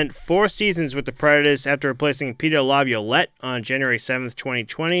 Hines spent 4 seasons with the Predators after replacing Peter Laviolette on January 7th,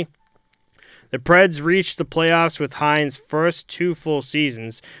 2020. The Preds reached the playoffs with Hines' first 2 full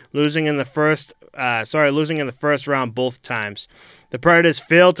seasons, losing in the first round both times. The Predators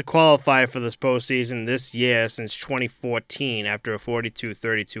failed to qualify for this postseason this year since 2014 after a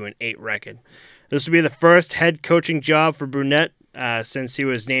 42-32-8 record. This will be the first head coaching job for Brunette since he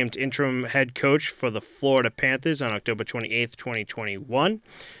was named interim head coach for the Florida Panthers on October 28th, 2021.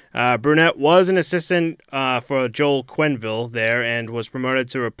 Brunette was an assistant for Joel Quenneville there and was promoted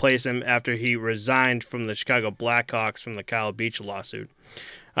to replace him after he resigned from the Chicago Blackhawks from the Kyle Beach lawsuit.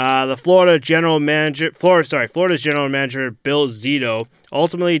 Florida's general manager Bill Zito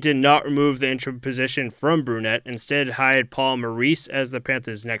ultimately did not remove the interim position from Brunette, instead hired Paul Maurice as the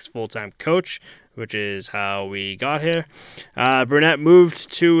Panthers' next full-time coach, which is how we got here. Brunette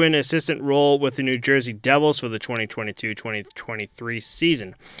moved to an assistant role with the New Jersey Devils for the 2022-2023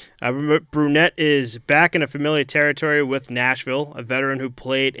 season. Brunette is back in a familiar territory with Nashville, a veteran who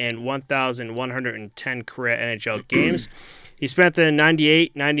played in 1,110 career NHL games. He spent the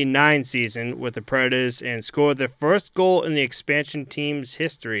 98-99 season with the Predators and scored their first goal in the expansion team's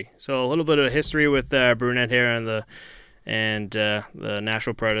history. So a little bit of history with Brunette here and the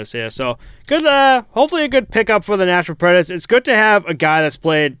Nashville Predators here. So good, hopefully a good pickup for the Nashville Predators. It's good to have a guy that's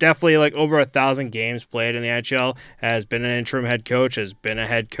played definitely like over 1,000 games played in the NHL, has been an interim head coach, has been a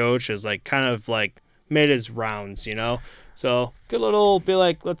head coach, has like kind of like made his rounds, you know. So good little be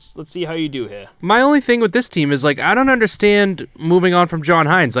like, let's see how you do here. My only thing with this team is like I don't understand moving on from John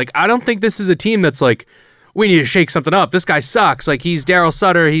Hines. Like I don't think this is a team that's like we need to shake something up. This guy sucks. Like he's Daryl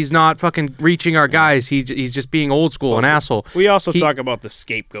Sutter. He's not fucking reaching our guys. He's just being old school and asshole. We also talk about the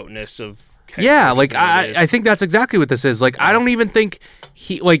scapegoatness of. Yeah, like I think that's exactly what this is. Like I don't even think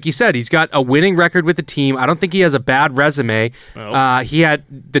he, like you said, he's got a winning record with the team. I don't think he has a bad resume. Nope.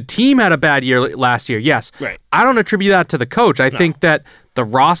 The team had a bad year last year. Yes, right. I don't attribute that to the coach. I think that the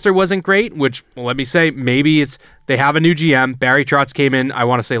roster wasn't great. Which let me say, maybe it's they have a new GM. Barry Trotz came in. I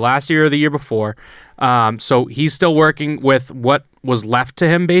want to say last year or the year before. So he's still working with what was left to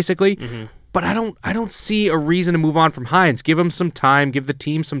him, basically. Mm-hmm. But I don't see a reason to move on from Hines. Give him some time. Give the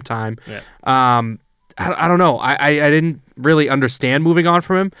team some time. Yeah. I don't know. I didn't really understand moving on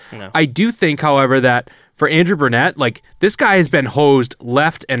from him. No. I do think, however, that for Andrew Brunette, like this guy has been hosed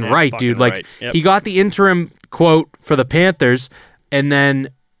left and right, dude. Like right. Yep. he got the interim quote for the Panthers, and then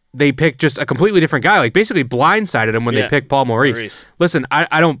they picked just a completely different guy. Like basically blindsided him when they picked Paul Maurice. Listen,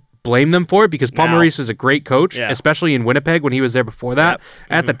 I don't blame them for it because Paul Maurice is a great coach, especially in Winnipeg when he was there before that. Yep.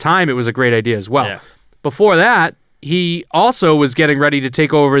 At the time, it was a great idea as well. Yeah. Before that, he also was getting ready to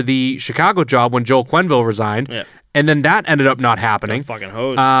take over the Chicago job when Joel Quenneville resigned. Yeah. and then that ended up not happening. Fucking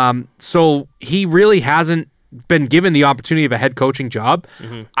hosed. So he really hasn't been given the opportunity of a head coaching job.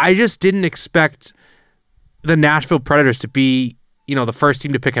 Mm-hmm. I just didn't expect the Nashville Predators to be, the first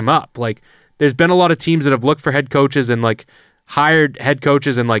team to pick him up. Like, there's been a lot of teams that have looked for head coaches and like hired head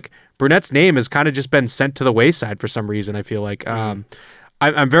coaches, and like Burnett's name has kind of just been sent to the wayside for some reason. I feel like I'm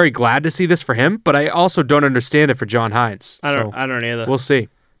very glad to see this for him, but I also don't understand it for John Hines. I don't either. We'll see.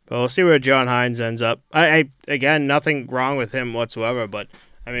 But we'll see where John Hines ends up. I again, nothing wrong with him whatsoever, but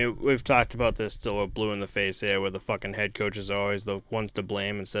I mean, we've talked about this till we're blue in the face here, where the fucking head coaches are always the ones to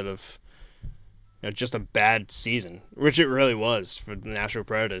blame instead of just a bad season, which it really was for the Nashville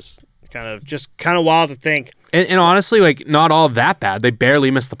Predators. Kind of wild to think. And honestly, like, not all that bad. They barely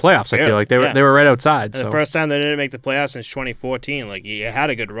missed the playoffs. I feel like they were right outside. The first time they didn't make the playoffs since 2014. Like, you had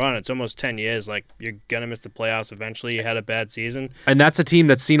a good run. It's almost 10 years. Like, you're gonna miss the playoffs eventually. You had a bad season, and that's a team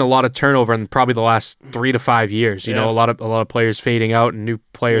that's seen a lot of turnover in probably the last 3 to 5 years. You know, a lot of players fading out and new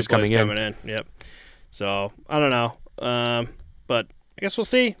players coming in. Yep. So I don't know, but I guess we'll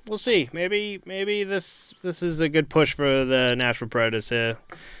see. We'll see. Maybe this is a good push for the Nashville Predators here.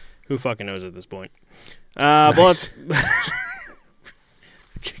 Who fucking knows at this point? Nice. But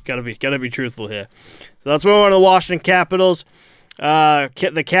gotta be truthful here. So let's move on to the Washington Capitals.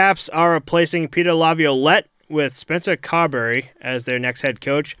 The Caps are replacing Peter Laviolette with Spencer Carberry as their next head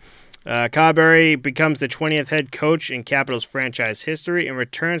coach. Carberry becomes the 20th head coach in Capitals franchise history and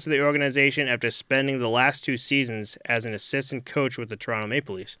returns to the organization after spending the last 2 seasons as an assistant coach with the Toronto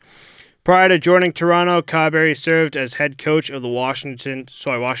Maple Leafs. Prior to joining Toronto, Carberry served as head coach of the Washington's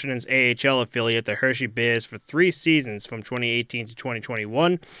AHL affiliate, the Hershey Bears, for 3 seasons from 2018 to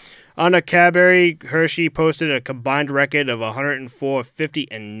 2021. Under Carberry, Hershey posted a combined record of 104, 50,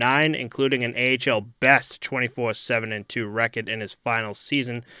 and 9, including an AHL best 24-7-2 record in his final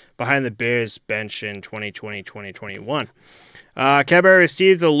season behind the Bears bench in 2020-2021. Carberry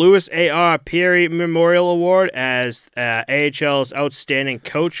received the Louis A.R. Peary Memorial Award as AHL's outstanding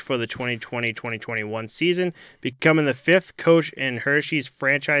coach for the 2020-2021 season, becoming the 5th coach in Hershey's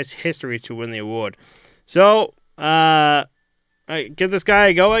franchise history to win the award. So, give this guy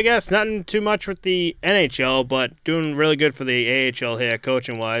a go, I guess. Nothing too much with the NHL, but doing really good for the AHL here,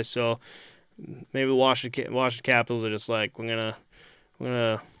 coaching-wise. So, maybe the Washington Capitals are just like, we're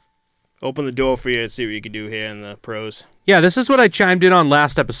gonna open the door for you and see what you can do here in the pros. Yeah, this is what I chimed in on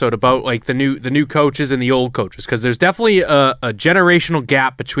last episode about like the new coaches and the old coaches, because there's definitely a generational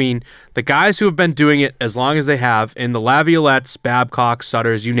gap between the guys who have been doing it as long as they have, and the Laviolettes, Babcocks,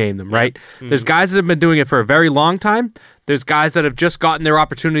 Sutters, you name them, right? Mm-hmm. There's guys that have been doing it for a very long time. There's guys that have just gotten their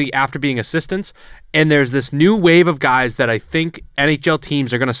opportunity after being assistants, and there's this new wave of guys that I think NHL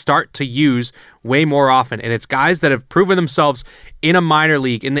teams are going to start to use way more often, and it's guys that have proven themselves in a minor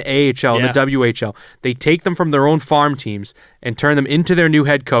league, in the AHL, in the WHL. They take them from their own farm teams and turn them into their new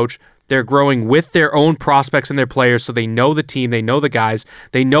head coach. They're growing with their own prospects and their players, so they know the team, they know the guys,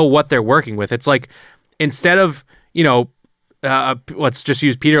 they know what they're working with. It's like, instead of, let's just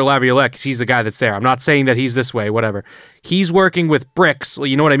use Peter Laviolette because he's the guy that's there. I'm not saying that he's this way, whatever. He's working with bricks,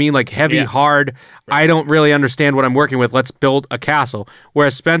 you know what I mean? Like heavy, hard, right. I don't really understand what I'm working with. Let's build a castle.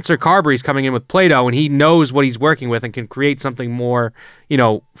 Whereas Spencer Carberry's coming in with Play-Doh, and he knows what he's working with and can create something more,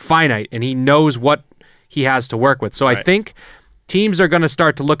 finite, and he knows what he has to work with. So right. I think teams are going to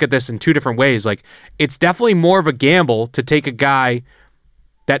start to look at this in 2 different ways. Like, it's definitely more of a gamble to take a guy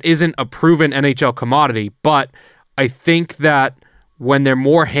that isn't a proven NHL commodity, but I think that when they're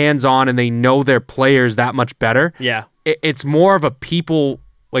more hands-on and they know their players that much better, it's more of a people,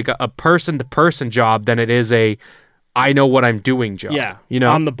 like a person-to-person job than it is a I know what I'm doing job. Yeah,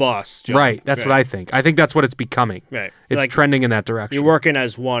 I'm the boss job. Right, that's what I think. I think that's what it's becoming. Right. It's like, trending in that direction. You're working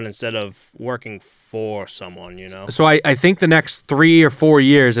as one instead of working for someone, So I think the next 3 or 4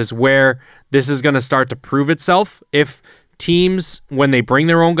 years is where this is going to start to prove itself. If teams, when they bring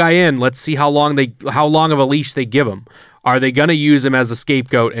their own guy in, let's see how long of a leash they give him. Are they going to use him as a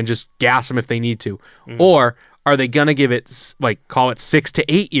scapegoat and just gas him if they need to? Mm-hmm. Or are they going to give it, call it 6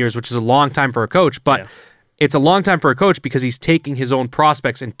 to 8 years, which is a long time for a coach, but it's a long time for a coach because he's taking his own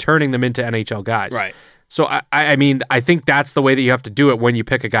prospects and turning them into NHL guys. Right. So, I mean, I think that's the way that you have to do it when you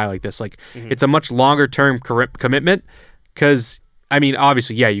pick a guy like this. It's a much longer-term commitment because, I mean,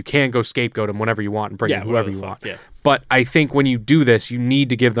 obviously, you can go scapegoat him whenever you want and bring in whoever you want. Yeah. But I think when you do this, you need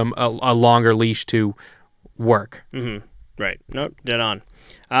to give them a longer leash to work. Mm-hmm. Right. Nope. Dead on.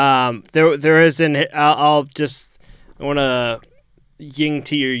 There is I want to yin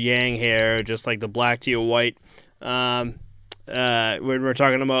to your yang here, just like the black to your white. When we're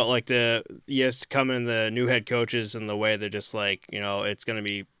talking about like the years to come in the new head coaches and the way they're just like, it's going to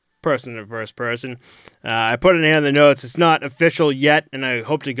be person to first person. I put it here in the notes. It's not official yet, and I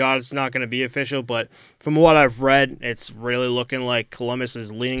hope to God it's not going to be official, but from what I've read, it's really looking like Columbus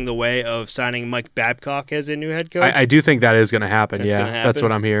is leaning the way of signing Mike Babcock as a new head coach. I do think that is going to happen. It's yeah, gonna happen. That's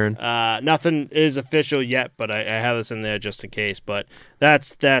what I'm hearing. Nothing is official yet, but I have this in there just in case. But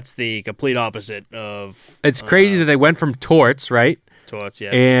that's the complete opposite of... It's crazy that they went from Torts, right? Torts, yeah.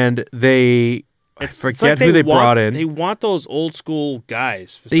 And I forget like who they brought in. They want those old school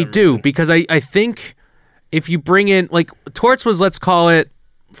guys. For they some do, reason. because I think if you bring in, like, Torts was, let's call it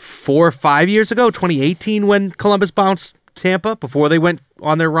 4 or 5 years ago, 2018, when Columbus bounced Tampa before they went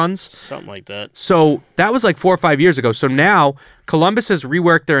on their runs. Something like that. So that was like 4 or 5 years ago. So now Columbus has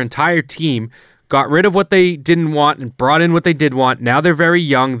reworked their entire team, got rid of what they didn't want and brought in what they did want. Now they're very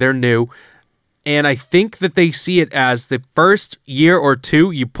young. They're new. And I think that they see it as the first year or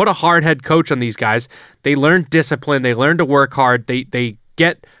two, you put a hard head coach on these guys. They learn discipline. They learn to work hard. They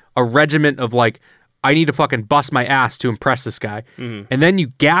get a regiment of like, I need to fucking bust my ass to impress this guy. Mm-hmm. And then you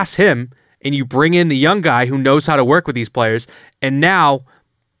gas him and you bring in the young guy who knows how to work with these players. And now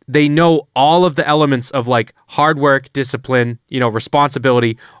they know all of the elements of like hard work, discipline,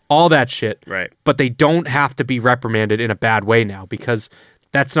 responsibility, all that shit. Right. But they don't have to be reprimanded in a bad way now, because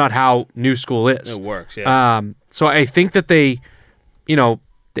that's not how new school is. It works, yeah. So I think that they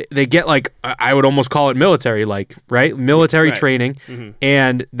get like, I would almost call it military, like, right? Military right. training, mm-hmm.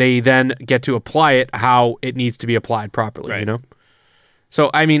 and they then get to apply it how it needs to be applied properly, right. So,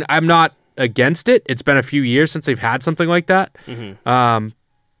 I mean, I'm not against it. It's been a few years since they've had something like that. Mm-hmm.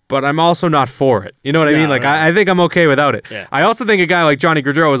 But I'm also not for it. You know what I mean? Like, right. I think I'm okay without it. Yeah. I also think a guy like Johnny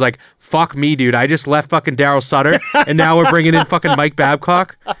Gaudreau was like, fuck me, dude. I just left fucking Daryl Sutter, and now we're bringing in fucking Mike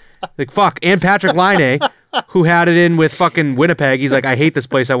Babcock. Like, fuck. And Patrick Laine, who had it in with fucking Winnipeg. He's like, I hate this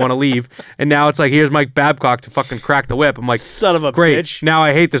place. I want to leave. And now it's like, here's Mike Babcock to fucking crack the whip. I'm like, son of a great. bitch. Now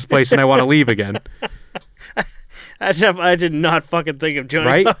I hate this place, and I want to leave again. I did not fucking think of Johnny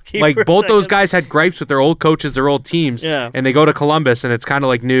right? Hockey Like, for a both those second. guys had gripes with their old coaches, their old teams. Yeah. And they go to Columbus, and it's kind of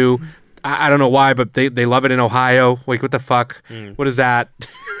like new. I don't know why, but they love it in Ohio. Like, what the fuck? What is that?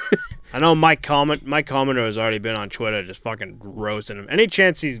 I know Mike Commodore has already been on Twitter just fucking roasting him. Any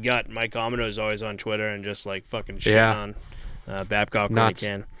chance he's got, Mike Commodore is always on Twitter and just like fucking shitting on Babcock Nuts.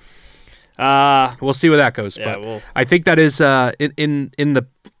 when he can. We'll see where that goes. Yeah, but I think that is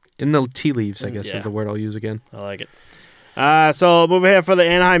in the tea leaves, I guess, is the word I'll use again. I like it. So moving here for the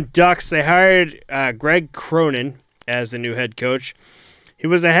Anaheim Ducks, they hired Greg Cronin as the new head coach. He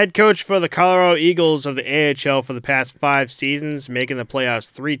was the head coach for the Colorado Eagles of the AHL for the past 5 seasons, making the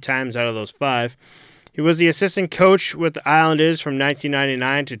playoffs 3 times out of those 5. He was the assistant coach with the Islanders from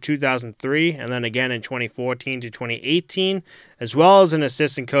 1999 to 2003, and then again in 2014 to 2018, as well as an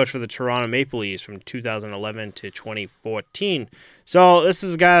assistant coach for the Toronto Maple Leafs from 2011 to 2014. So this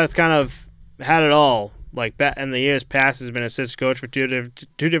is a guy that's kind of had it all. Like in the years past, has been assistant coach for two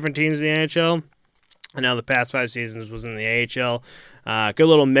different teams in the NHL, and now the past 5 seasons was in the AHL. Good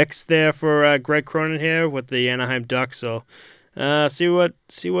little mix there for Greg Cronin here with the Anaheim Ducks. So see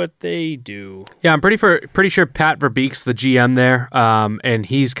what they do. Yeah, I'm pretty sure Pat Verbeek's the GM there, and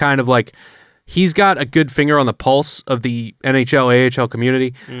he's kind of like, he's got a good finger on the pulse of the NHL AHL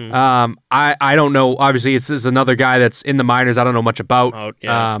community. I don't know. Obviously, it's another guy that's in the minors. I don't know much about.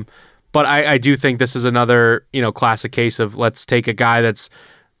 But I do think this is another classic case of, let's take a guy that's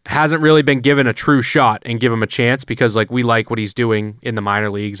hasn't really been given a true shot and give him a chance, because like we like what he's doing in the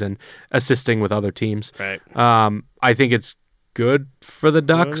minor leagues and assisting with other teams. Right. I think it's good for the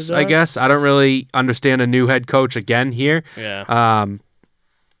Ducks, I guess. I don't really understand a new head coach again here. Yeah.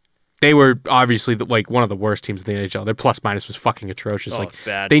 They were obviously one of the worst teams in the NHL. Their plus minus was fucking atrocious. It's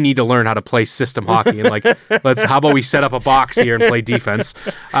bad. They need to learn how to play system hockey and how about we set up a box here and play defense?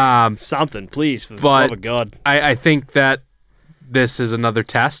 Something, please, for the love of God. I think that this is another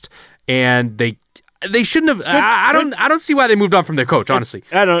test, and they shouldn't have. I don't see why they moved on from their coach. Honestly,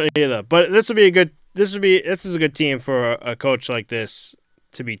 I don't either. But this is a good team for a coach like this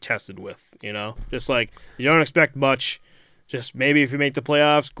to be tested with. Just like you don't expect much. Just maybe if you make the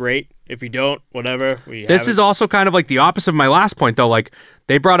playoffs, great. If you don't, whatever. This is also kind of like the opposite of my last point, though. Like,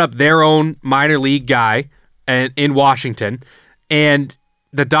 they brought up their own minor league guy in Washington, and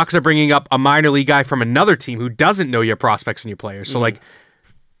the Ducks are bringing up a minor league guy from another team who doesn't know your prospects and your players. So,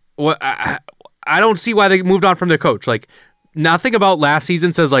 I don't see why they moved on from their coach. Like, nothing about last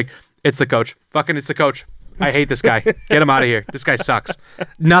season says, like, it's the coach. Fucking it's the coach. I hate this guy. Get him out of here. This guy sucks.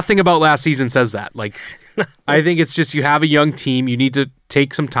 Nothing about last season says that. Like, I think it's just you have a young team. You need to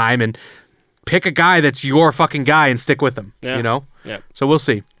take some time and pick a guy that's your fucking guy and stick with him. Yeah. So we'll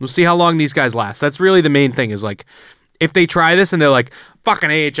see. We'll see how long these guys last. That's really the main thing, is like, if they try this and they're like, fucking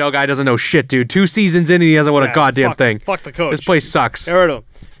AHL guy doesn't know shit, dude. 2 seasons in and he hasn't won a goddamn thing. Fuck the coach. This place sucks. Get rid of him.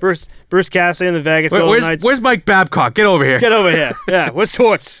 Bruce Cassidy and the Vegas Golden Knights. Where's Mike Babcock? Get over here. Get over here. Yeah, where's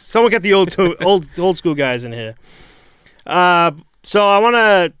Torts? Someone get the old school guys in here. So I want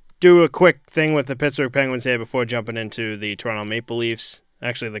to do a quick thing with the Pittsburgh Penguins here before jumping into the Toronto Maple Leafs.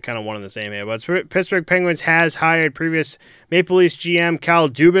 Actually, they're kind of one and the same here. But Pittsburgh Penguins has hired previous Maple Leafs GM Kyle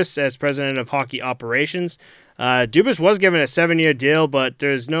Dubas as president of hockey operations. Dubas was given a 7-year deal, but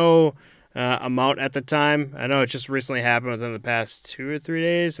there's no amount at the time. I know it just recently happened within the past 2 or 3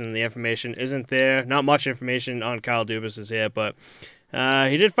 days, and the information isn't there. Not much information on Kyle Dubas is here, but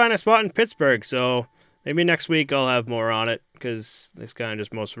he did find a spot in Pittsburgh, so maybe next week I'll have more on it, because this kind of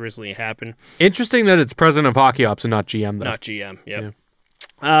just most recently happened. Interesting that it's president of hockey ops and not GM, though. Not GM, yep. Yeah.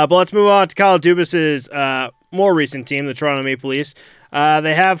 But let's move on to Kyle Dubas's more recent team, the Toronto Maple Leafs.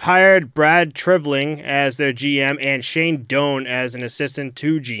 They have hired Brad Treliving as their GM and Shane Doan as an assistant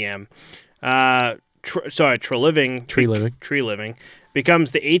to GM. Treliving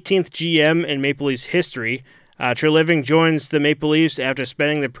becomes the 18th GM in Maple Leafs history. Treliving joins the Maple Leafs after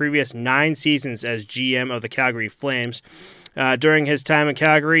spending the previous 9 seasons as GM of the Calgary Flames. During his time in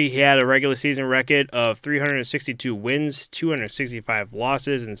Calgary, he had a regular season record of 362 wins, 265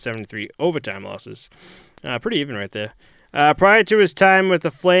 losses, and 73 overtime losses. Pretty even right there. Prior to his time with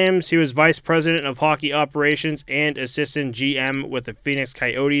the Flames, he was vice president of hockey operations and assistant GM with the Phoenix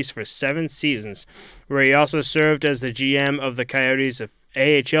Coyotes for 7 seasons, where he also served as the GM of the Coyotes'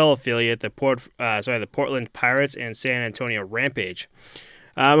 AHL affiliate, the Portland Pirates and San Antonio Rampage.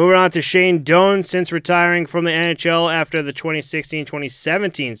 Moving on to Shane Doan. Since retiring from the NHL after the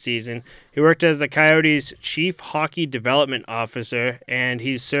 2016-2017 season, he worked as the Coyotes' chief hockey development officer, and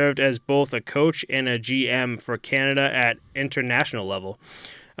he's served as both a coach and a GM for Canada at international level.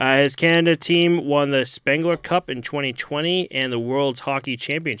 His Canada team won the Spengler Cup in 2020 and the World's Hockey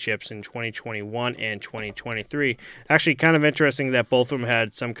Championships in 2021 and 2023. Actually, kind of interesting that both of them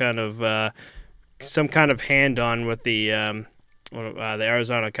had some kind of hand on with the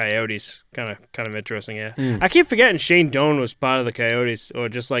Arizona Coyotes. Kind of interesting, yeah. I keep forgetting Shane Doan was part of the Coyotes, or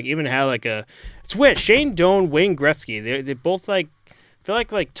just like even had like a. It's weird. Shane Doan, Wayne Gretzky. They both like feel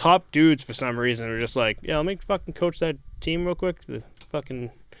like top dudes for some reason. They're just like, yeah, let me fucking coach that team real quick.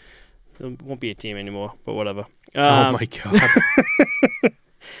 It won't be a team anymore, but whatever. Oh my god.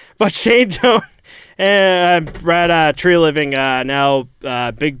 But Shane Doan and Brad Treliving now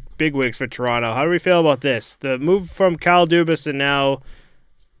big wigs for Toronto. How do we feel about this? The move from Kyle Dubas and now,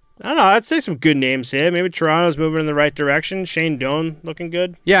 I don't know, I'd say some good names here. Maybe Toronto's moving in the right direction. Shane Doan looking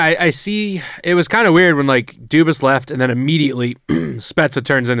good. Yeah, I see. It was kind of weird when like Dubas left and then immediately Spezza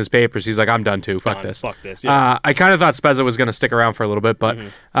turns in his papers. He's like, I'm done too. Fuck this. Yeah. I kind of thought Spezza was going to stick around for a little bit, but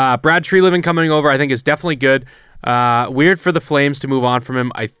Brad Treliving coming over I think is definitely good. Weird for the Flames to move on from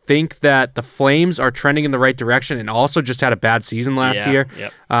him. I think that the Flames are trending in the right direction and also just had a bad season last year.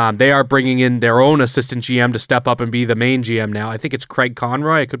 Yep. They are bringing in their own assistant GM to step up and be the main GM now. I think it's Craig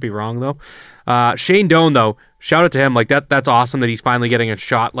Conroy. I could be wrong, though. Shane Doan, though, shout out to him. Like that's awesome that he's finally getting a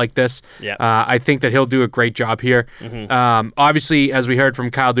shot like this. Yeah. I think that he'll do a great job here. Obviously, as we heard from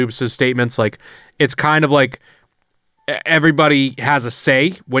Kyle Dubas' statements, like it's kind of like everybody has a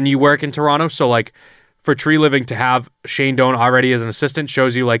say when you work in Toronto. So, like, for Treliving to have Shane Doan already as an assistant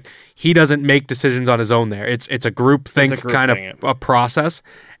shows you like he doesn't make decisions on his own there. It's a group think kind of a process.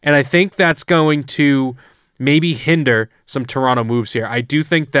 And I think that's going to maybe hinder some Toronto moves here. I do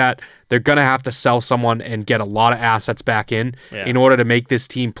think that they're going to have to sell someone and get a lot of assets back in order to make this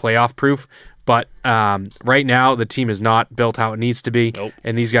team playoff proof. But right now, the team is not built how it needs to be,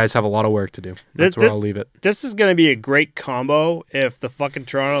 and these guys have a lot of work to do. That's where I'll leave it. This is going to be a great combo if the fucking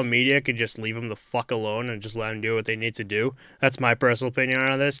Toronto media could just leave them the fuck alone and just let them do what they need to do. That's my personal opinion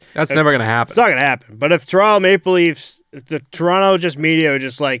on this. That's never going to happen. It's not going to happen. But if Toronto Maple Leafs, if the Toronto just media would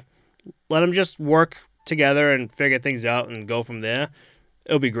just like let them just work together and figure things out and go from there,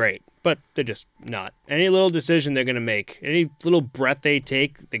 it'll be great. But they're just not. Any little decision they're going to make, any little breath they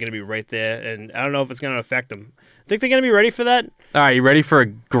take, they're going to be right there. And I don't know if it's going to affect them. Think they're going to be ready for that? All right, you ready for a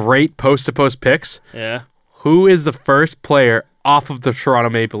great post-to-post picks? Yeah. Who is the first player off of the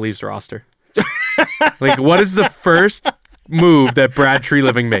Toronto Maple Leafs roster? Like, what is the first move that Brad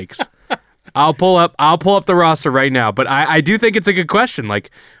Treliving makes? I'll pull up the roster right now. But I do think it's a good question.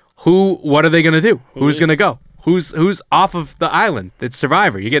 Like, what are they going to do? Who's going to go? Who's off of the island? It's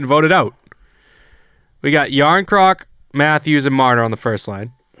Survivor. You're getting voted out. We got Yarncroc, Matthews, and Marner on the first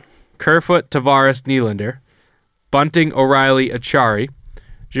line. Kerfoot, Tavares, Nylander. Bunting, O'Reilly, Achari.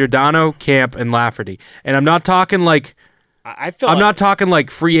 Giordano, Camp, and Lafferty. And I'm not talking like... I'm not talking like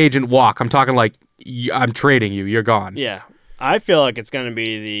free agent walk. I'm talking like I'm trading you. You're gone. Yeah. I feel like it's going to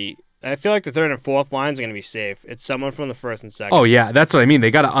be I feel like the third and fourth lines are going to be safe. It's someone from the first and second. Oh, yeah. That's what I mean.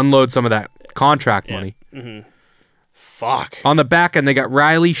 They got to unload some of that contract money. Mm-hmm. Fuck. On the back end, they got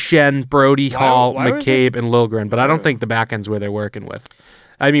Riley, Shen, Brody, Hall, McCabe, and Liljegren, but I don't think the back end's where they're working with.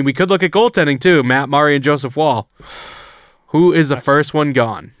 I mean, we could look at goaltending, too. Matt Murray and Joseph Wall. Who is the first one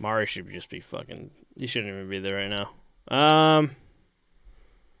gone? Murray should just be fucking... He shouldn't even be there right now.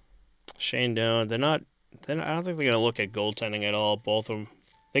 Shane Doan. They're not... I don't think they're going to look at goaltending at all, both of them.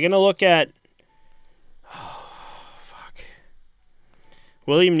 They're going to look at... Oh, fuck.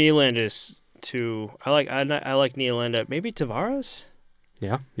 William Nylander is too... I like Nylander. Maybe Tavares?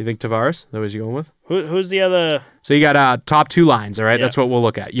 Yeah, you think Tavares? Is that what you're going with? Who's the other... So you got top two lines, all right? Yeah. That's what we'll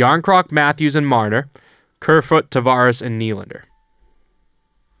look at. Yarncroc, Matthews, and Marner. Kerfoot, Tavares, and Nylander.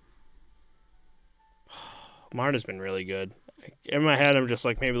 Marner's been really good. In my head, I'm just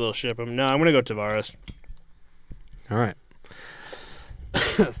like, maybe they'll ship him. No, I'm going to go Tavares. All right.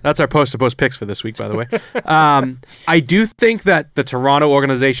 That's our post-to-post picks for this week, by the way. I do think that the Toronto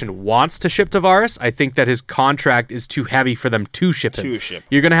organization wants to ship Tavares. I think that his contract is too heavy for them to ship him.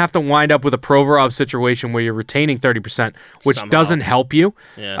 You're going to have to wind up with a Provorov situation where you're retaining 30%, which doesn't help you.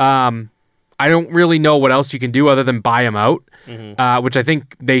 Yeah. I don't really know what else you can do other than buy him out, which I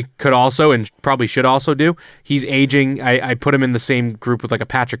think they could also and probably should also do. He's aging. I put him in the same group with like a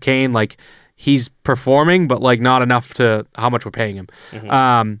Patrick Kane. Like, he's performing, but like not enough to how much we're paying him.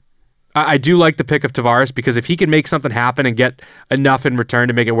 I do like the pick of Tavares because if he can make something happen and get enough in return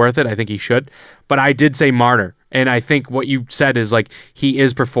to make it worth it, I think he should. But I did say Marner, and I think what you said is like he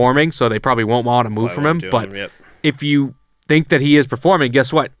is performing, so they probably won't want to move from him. But if you think that he is performing,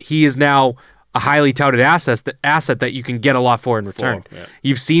 guess what? He is now a highly touted asset that you can get a lot for in return.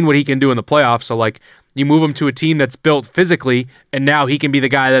 You've seen what he can do in the playoffs, so like you move him to a team that's built physically, and now he can be the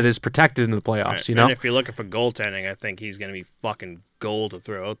guy that is protected in the playoffs. Right. You know, and if you're looking for goaltending, I think he's going to be fucking gold to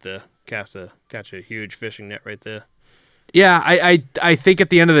throw out there. Catch a huge fishing net right there. Yeah, I think at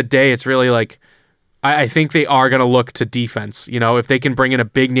the end of the day, it's really like I think they are going to look to defense. You know, if they can bring in a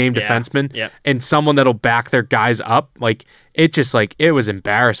big name defenseman and someone that'll back their guys up, like it just like it was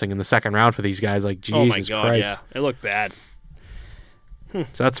embarrassing in the second round for these guys. Like Jesus Christ, yeah, it looked bad.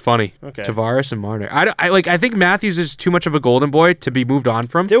 So that's funny. Okay. Tavares and Marner. I think Matthews is too much of a golden boy to be moved on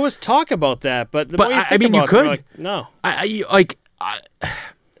from. There was talk about that, but I mean, you could. Like, no.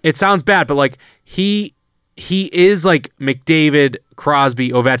 It sounds bad, but like he is like McDavid, Crosby,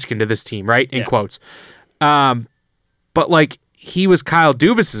 Ovechkin to this team, right? In quotes. But like he was Kyle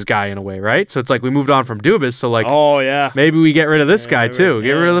Dubas's guy in a way, right? So it's like we moved on from Dubas, so like maybe we get rid of this guy too.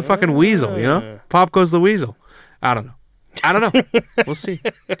 Get rid of the fucking weasel, you know? Pop goes the weasel. I don't know. We'll see.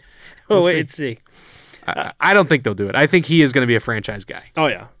 We'll wait and see. I don't think they'll do it. I think he is going to be a franchise guy. Oh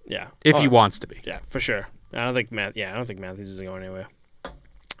yeah. If he wants to be. Yeah, for sure. I don't think Matthews is going anywhere.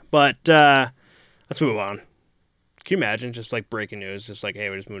 But let's move on. Can you imagine just like breaking news, just like, hey,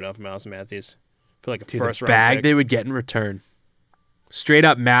 we just moved on from Allison Matthews for like a first round bag pick. They would get in return. Straight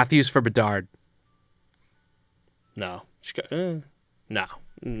up Matthews for Bedard. No.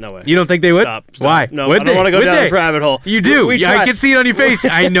 No way. You don't think they would? Stop. Why? No, would I don't want to go down this rabbit hole. You do. I can see it on your face.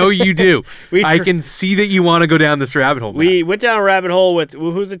 I know you do. I can see that you want to go down this rabbit hole. We went down a rabbit hole with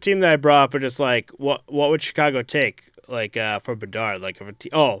who's the team that I brought up, but just like what would Chicago take like for Bedard? Like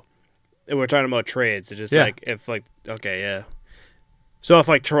we're talking about trades. It's just like if like So if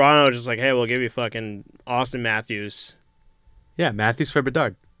like Toronto is just like, hey, we'll give you fucking Austin Matthews. Yeah, Matthews for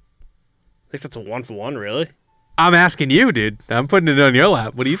Bedard. I think that's a 1-for-1, really. I'm asking you, dude. I'm putting it on your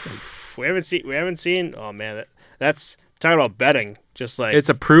lap. What do you think? We haven't seen. Oh man, that's talking about betting. Just like it's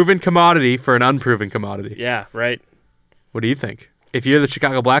a proven commodity for an unproven commodity. Yeah, right. What do you think? If you're the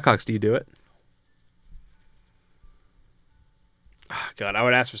Chicago Blackhawks, do you do it? Oh, God, I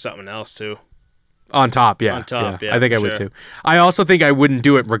would ask for something else too. On top, yeah. I think I would too. I also think I wouldn't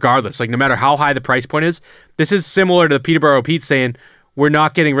do it regardless. Like no matter how high the price point is. This is similar to the Peterborough Pete saying, we're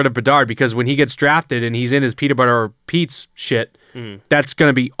not getting rid of Bedard because when he gets drafted and he's in his Peterborough Pete's shit, that's going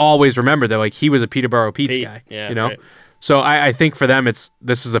to be always remembered that like he was a Peterborough Pete's guy. Yeah, you know? Right. So I think for them, this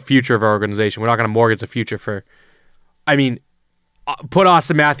is the future of our organization. We're not going to mortgage the future for, I mean, put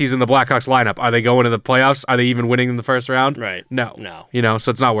Austin Matthews in the Blackhawks lineup. Are they going to the playoffs? Are they even winning in the first round? Right. No. No. You know,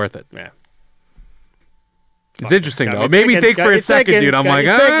 so it's not worth it. Yeah. It's interesting though. It made me think for a second, dude. I'm like,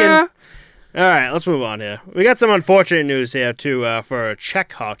 All right, let's move on here. We got some unfortunate news here, too, for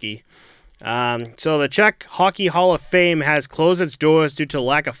Czech hockey. So the Czech Hockey Hall of Fame has closed its doors due to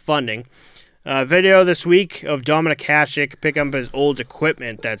lack of funding. Video this week of Dominic Hasek picking up his old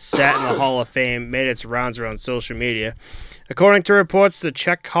equipment that sat in the Hall of Fame made its rounds around social media. According to reports, the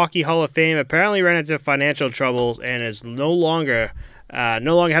Czech Hockey Hall of Fame apparently ran into financial troubles and is no longer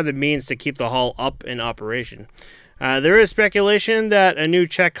have the means to keep the hall up in operation. There is speculation that a new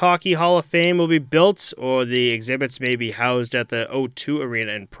Czech Hockey Hall of Fame will be built, or the exhibits may be housed at the O2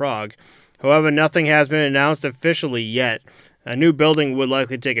 Arena in Prague. However, nothing has been announced officially yet. A new building would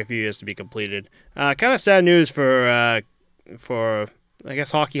likely take a few years to be completed. Kind of sad news for I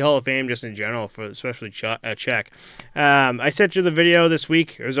guess Hockey Hall of Fame just in general, for especially Czech. I sent you the video this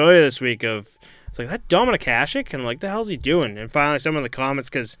week. It was earlier this week of. It's like, that Dominic Hasek? And I'm like, the hell's he doing? And finally, some of the comments,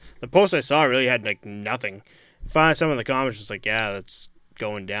 because the post I saw really had like nothing. Finally, some of the comments was like, yeah, that's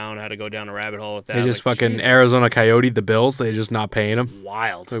going down. I had to go down a rabbit hole with that. They just like, fucking Jesus. Arizona Coyote the Bills. They just not paying them.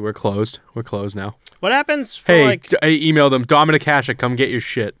 Wild. Like, we're closed. We're closed now. What happens for Hey, like... I emailed him, Dominic Hasek, come get your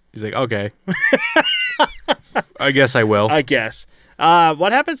shit. He's like, okay. I guess I will. I guess.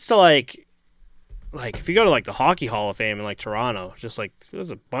 What happens to like if you go to like the Hockey Hall of Fame in like Toronto, just like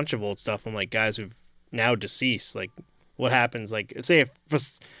there's a bunch of old stuff from like guys who've now deceased. Like, what happens? Like, say if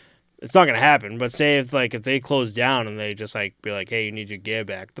it's not gonna happen, but say if they close down and they just like be like, hey, you need your gear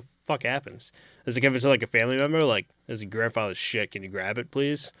back. The fuck happens? Does it give it to like a family member? Like, this is your grandfather's shit. Can you grab it,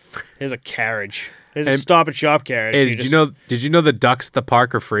 please? Here's a carriage. Here's a Stop and Shop carriage. Hey, did you know the ducks at the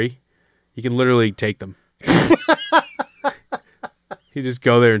park are free? You can literally take them. You just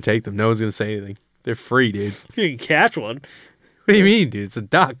go there and take them. No one's gonna say anything. They're free, dude. You can catch one. What do you mean, dude? It's a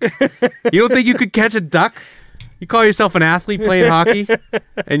duck. You don't think you could catch a duck? You call yourself an athlete playing hockey,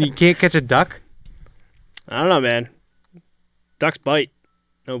 and you can't catch a duck? I don't know, man. Ducks bite.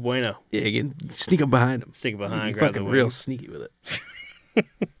 No bueno. Yeah, you can sneak up behind them. Sneak behind, You're grab fucking the real wings. sneaky with it.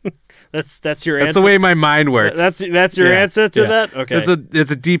 That's your That's answer. the way my mind works. That's your answer to that. Okay.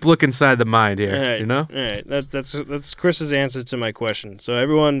 It's a deep look inside the mind here. All right. You know, All right. That's Chris's answer to my question. So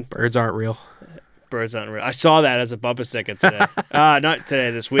everyone, birds aren't real. birds aren't real. I saw that as a bumper sticker today. Not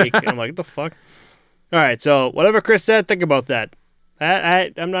today. This week. I'm like, what the fuck? All right. So whatever Chris said, think about that.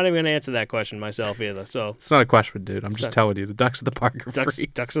 I'm not even going to answer that question myself either. So It's not a question, dude. I'm just telling you. The ducks at the park are free.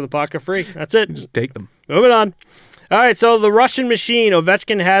 ducks of the park are free. That's it. Just take them. Moving on. All right, so the Russian machine.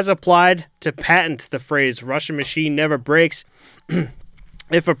 Ovechkin has applied to patent the phrase "Russian machine never breaks."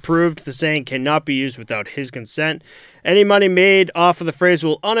 If approved, the saying cannot be used without his consent. Any money made off of the phrase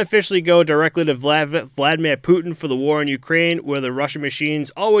will unofficially go directly to Vladimir Putin for the war in Ukraine, where the Russian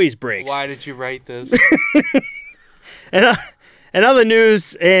machines always breaks. Why did you write this? And other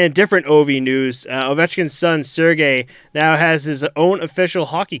news and different OV news, Ovechkin's son Sergei now has his own official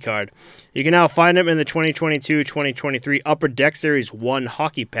hockey card. You can now find him in the 2022-2023 Upper Deck Series 1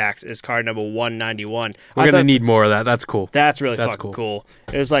 hockey packs as card number 191. We're going to need more of that. That's cool. That's really fucking cool.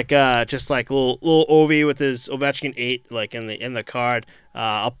 It was like just like little OV with his Ovechkin 8 like in the card.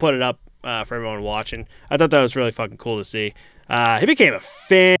 I'll put it up for everyone watching. I thought that was really fucking cool to see. He became a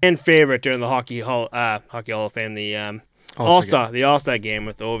fan favorite during the Hockey Hall of Fame, the All-Star game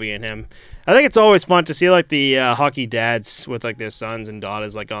with Ovi and him. I think it's always fun to see like the hockey dads with like their sons and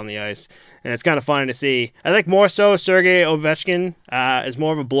daughters like on the ice, and it's kind of fun to see. I think more so Sergei Ovechkin is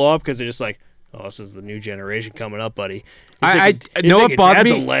more of a blow up because they're just like, oh, this is the new generation coming up, buddy. I know what bothered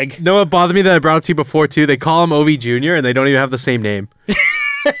me. Know what bothered me that I brought up to you before too. They call him Ovi Jr. and they don't even have the same name.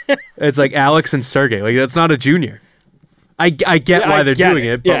 It's like Alex and Sergey. Like, that's not a junior. I get why they're doing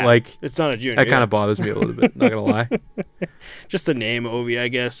it, but like, it's not a junior. That kind of bothers me a little bit. Not gonna lie. Just the name Ovi, I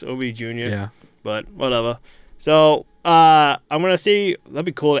guess, Ovi Junior. Yeah, but whatever. So I'm gonna see. That'd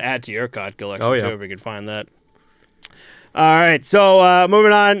be cool to add to your card collection too, if we could find that. All right, so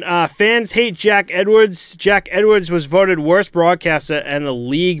moving on. Fans hate Jack Edwards. Jack Edwards was voted worst broadcaster in the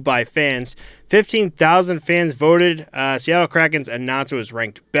league by fans. 15,000 fans voted. Seattle Kraken's announcer was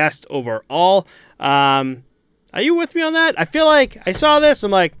ranked best overall. Are you with me on that? I feel like I saw this.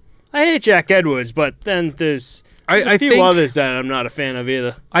 I'm like, I hate Jack Edwards, but then there's a few others that I'm not a fan of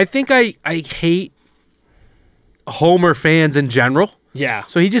either. I think I hate Homer fans in general. Yeah.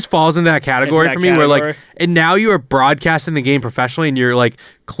 So he just falls into that category for me where like, and now you are broadcasting the game professionally and you're like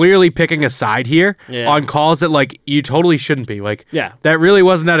clearly picking a side here on calls that like you totally shouldn't be. Like, that really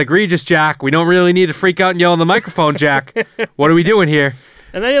wasn't that egregious, Jack. We don't really need to freak out and yell on the microphone, Jack. What are we doing here?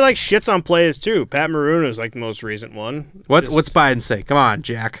 And then he like shits on players too. Pat Maroon is like the most recent one. What's Biden say? Come on,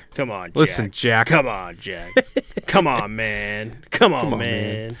 Jack. Come on, Jack. Listen, Jack. Come on, Jack. Come on, man. Come on,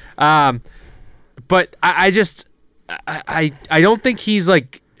 man. But I just don't think he's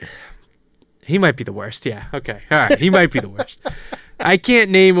like, he might be the worst. Yeah. Okay. All right. He might be the worst. I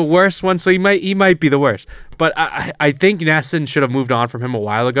can't name a worse one, so he might be the worst. But I think Nesson should have moved on from him a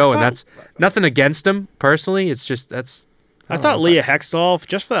while ago, and that's nothing against him personally. It's just that's. I thought Leah Hextall,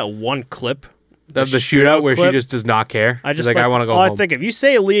 just for that one clip. The shootout where clip, she just does not care. I just like I want to go home. I think if you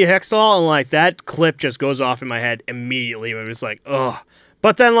say Leah Hextall and like that clip just goes off in my head immediately. It was like, ugh.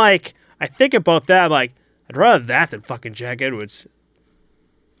 But then like I think about that, I'm like, I'd rather that than fucking Jack Edwards.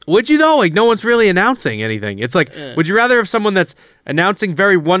 Would you though? Like no one's really announcing anything. It's like, would you rather have someone that's announcing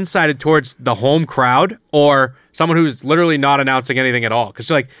very one-sided towards the home crowd, or someone who's literally not announcing anything at all? Because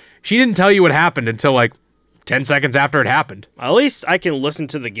like she didn't tell you what happened until like 10 seconds after it happened. At least I can listen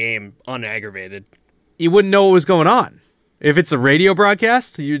to the game unaggravated. You wouldn't know what was going on. If it's a radio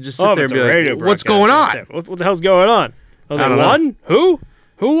broadcast, you just sit there and be like, what's going on? What the hell's going on? Oh, they won? Who?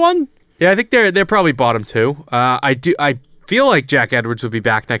 Who won? Yeah, I think they're probably bottom two. I feel like Jack Edwards would be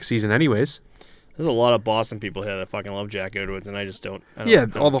back next season anyways. There's a lot of Boston people here that fucking love Jack Edwards, and I just don't.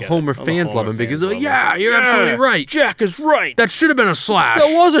 All the Homer fans love him because they're like, yeah, you're absolutely right. Jack is right. That should have been a slash.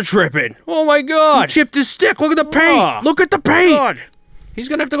 That was a tripping. Oh my god. He chipped his stick. Look at the paint. Look at the paint. God. He's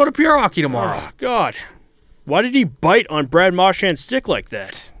going to have to go to pure hockey tomorrow. Oh, God. Why did he bite on Brad Marchand's stick like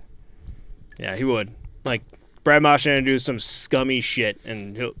that? Yeah, he would. Like, Brad Marchand would do some scummy shit,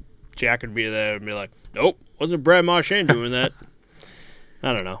 and Jack would be there and be like, nope, wasn't Brad Marchand doing that.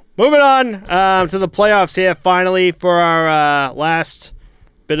 I don't know. Moving on to the playoffs here, finally, for our last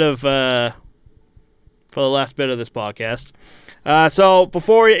bit of this podcast. So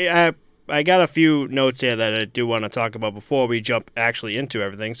before I got a few notes here that I do want to talk about before we jump actually into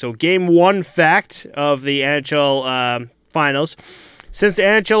everything. So game one fact of the NHL finals. Since the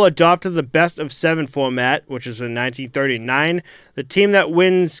NHL adopted the best-of-7 format, which was in 1939, the team that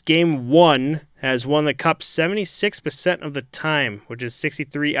wins Game 1 has won the Cup 76% of the time, which is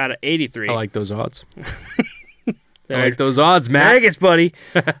 63 out of 83. I like those odds. I like those odds, Matt. Vegas, buddy.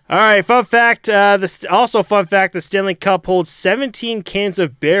 All right, fun fact. The Stanley Cup holds 17 cans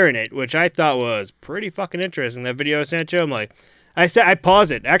of beer in it, which I thought was pretty fucking interesting. That video I sent you, I'm like... I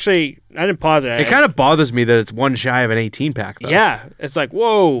paused it. Actually, I didn't pause it. It kind of bothers me that it's one shy of an 18-pack, though. Yeah. It's like,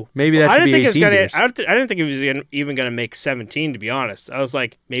 whoa. Maybe that should be 18 beers. I didn't think it was even going to make 17, to be honest. I was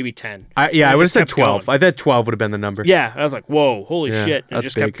like, maybe 10. I would have said 12. I thought 12 would have been the number. Yeah. I was like, whoa, holy shit. And it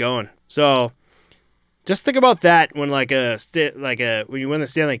just kept going. So, just think about that when when you win the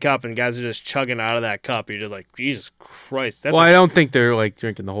Stanley Cup and guys are just chugging out of that cup. You're just like, Jesus Christ. I don't think they're like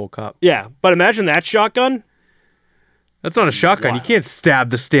drinking the whole cup. Yeah. But imagine that shotgun. That's not a shotgun. Wow. You can't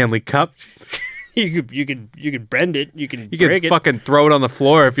stab the Stanley Cup. You could bend it. You can fucking throw it on the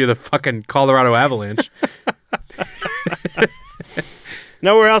floor if you're the fucking Colorado Avalanche.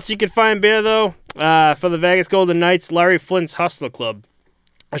 Know where else you could find beer though? For the Vegas Golden Knights, Larry Flint's Hustler Club,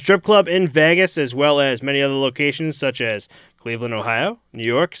 a strip club in Vegas, as well as many other locations such as Cleveland, Ohio, New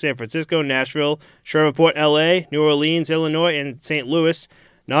York, San Francisco, Nashville, Shreveport, L.A., New Orleans, Illinois, and St. Louis.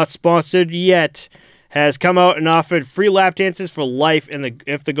 Not sponsored yet. Has come out and offered free lap dances for life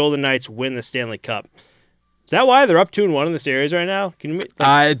if the Golden Knights win the Stanley Cup. Is that why they're up 2-1 in the series right now?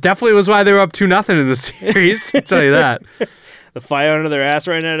 It definitely was why they were up 2-0 in the series. I'll tell you that. The fire under their ass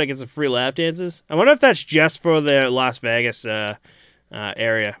right now to get some free lap dances. I wonder if that's just for the Las Vegas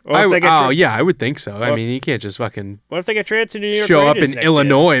area. I would think so. I mean, you can't just fucking. What if they get traded to New York? Show Rangers up in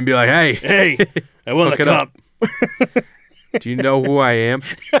Illinois and be like, "Hey, I won the cup." Do you know who I am?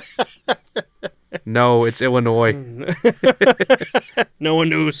 No, it's Illinois. No one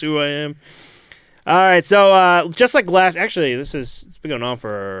knows who I am. All right, so just like it's been going on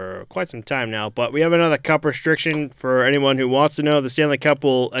for quite some time now, but we have another cup restriction for anyone who wants to know. The Stanley Cup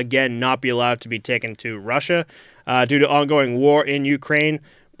will, again, not be allowed to be taken to Russia due to ongoing war in Ukraine.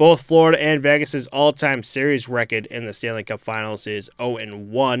 Both Florida and Vegas' all-time series record in the Stanley Cup Finals is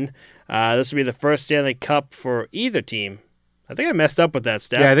 0-1. This will be the first Stanley Cup for either team. I think I messed up with that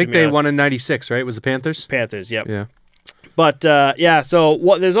stat. Yeah, I think they won in 96, right? Was it Panthers? Panthers, yep. Yeah. But,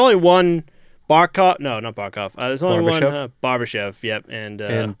 so there's only one Barkov. No, not Barkov. There's only one Barbashev, yep. And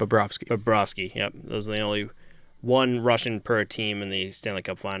Bobrovsky. Bobrovsky, yep. Those are the only one Russian per team in the Stanley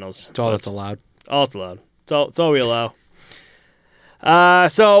Cup Finals. It's all that's allowed. All it's allowed. It's all we allow.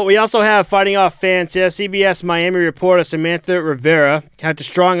 So we also have fighting off fans here. CBS Miami reporter Samantha Rivera had to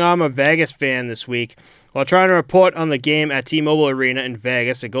strong arm a Vegas fan this week. While trying to report on the game at T-Mobile Arena in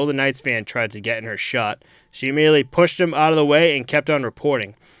Vegas, a Golden Knights fan tried to get in her shot. She immediately pushed him out of the way and kept on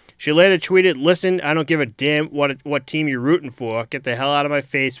reporting. She later tweeted, "Listen, I don't give a damn what team you're rooting for. Get the hell out of my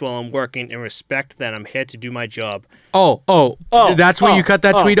face while I'm working and respect that I'm here to do my job." That's when you cut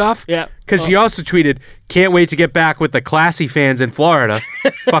that tweet off? Yeah. Because she also tweeted, "Can't wait to get back with the classy fans in Florida."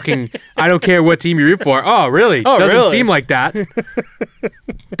 Fucking, I don't care what team you root for. Oh, really? Oh, Doesn't really? seem like that.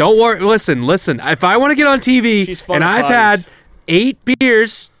 Don't worry. Listen. If I want to get on TV She's fun and at I've parties. had 8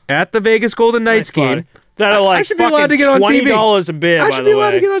 beers at the Vegas Golden Knights game, that are like I should be allowed to get on TV. $20 a beer, I by should the be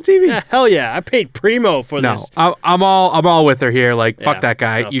allowed way. to get on TV. Yeah, hell yeah. I paid primo for No, this. I'm all with her here. Like, Yeah. fuck that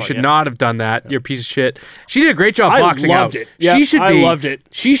guy. No, You fuck should yeah. not have done that. You're a piece of shit. She did a great job I boxing loved out. it. Yeah, I loved it.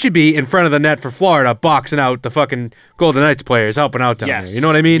 She should be in front of the net for Florida, boxing out the fucking Golden Knights players, helping out down Yes. there. You know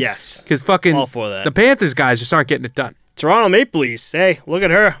what I mean? Yes. Because fucking All for that. the Panthers guys just aren't getting it done. Toronto Maple Leafs. Hey, look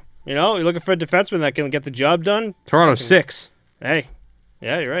at her. You know, you're looking for a defenseman that can get the job done. Toronto 6, Hey,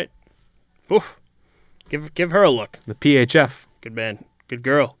 yeah, you're right. Oof. Give her a look. the PHF. Good man. Good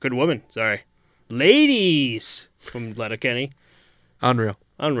girl. Good woman. Sorry. Ladies from Letterkenny. Unreal.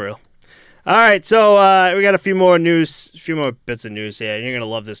 Unreal. All right, so we got a few more bits of news here. You're gonna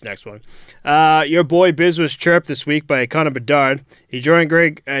love this next one. Your boy Biz was chirped this week by Connor Bedard. He joined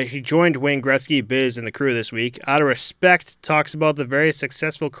Wayne Gretzky, Biz, and the crew this week. Out of respect, talks about the very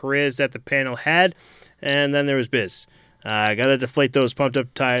successful careers that the panel had, and then there was Biz. Gotta deflate those pumped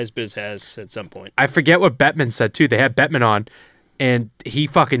up tires Biz has at some point. I forget what Bettman said too. They had Bettman on, and he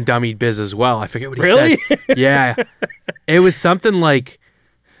fucking dummied Biz as well. I forget what he Really? said. Yeah, it was something like,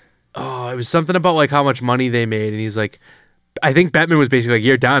 it was something about like how much money they made, and he's like, I think Bettman was basically like,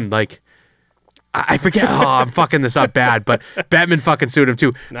 "You're done." Like, I forget. I'm fucking this up bad, but Bettman fucking sued him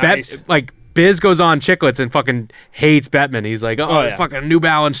too. Nice. Biz goes on Chicklets and fucking hates Bettman. He's like, yeah. fucking New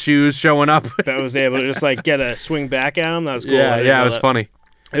Balance shoes showing up. That was able to just like get a swing back at him. That was cool. I Yeah, didn't yeah, know it was that. funnt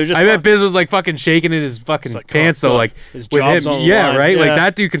It was just I fun. bet Biz was like fucking shaking in his fucking like, pants. oh, So like his with job's him, on the yeah, line. right. Yeah. Like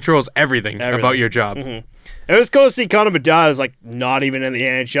that dude controls everything about your job. It was cool to see Connor Bedard is like not even in the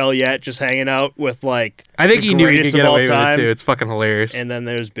NHL yet, just hanging out with like I think the he knew he greatest could get of all away with it time. too. It's fucking hilarious. And then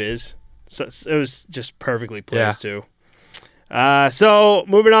there's Biz. So it was just perfectly placed Yeah. too. So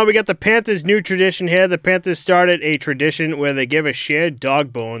moving on, we got the Panthers' new tradition here. The Panthers started a tradition where they give a shared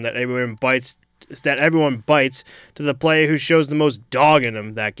dog bone that everyone bites to the player who shows the most dog in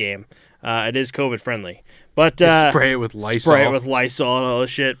them that game. It is COVID friendly, but Spray it with Lysol. Spray it with Lysol and all this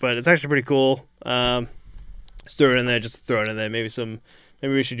shit. But it's actually pretty cool. Just throw it in there. Just throw it in there. Maybe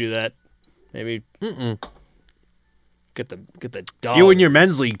we should do that. Maybe get the dog. You and your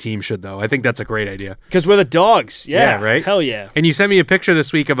men's league team should though. I think that's a great idea. because we're the dogs. Yeah, right? Hell yeah. And you sent me a picture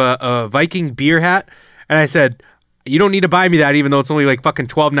this week of a Viking beer hat, and I said, you don't need to buy me that, even though it's only like fucking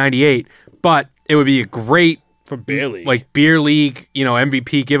 $12.98. But it would be a great For beer league. like beer league,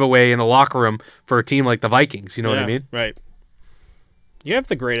 MVP giveaway in the locker room for a team like the Vikings. You know what I mean? Right. You have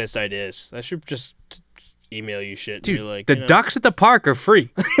the greatest ideas. I should just email you shit. Dude, and be like, the ducks at the park are free.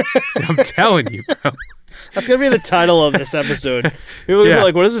 I'm telling you, bro. That's gonna be the title of this episode. People will Yeah. be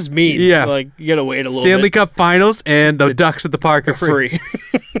like, "What does this mean?" Yeah. Like you gotta wait a little Stanley bit. Cup Finals and the ducks at the park are free.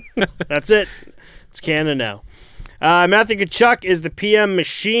 Free. That's it. It's canon now. Matthew Tkachuk is the PM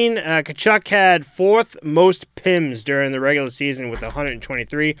machine. Tkachuk had fourth most PIMs during the regular season with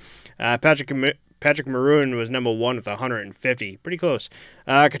 123. Patrick Maroon was number one with 150. Pretty close.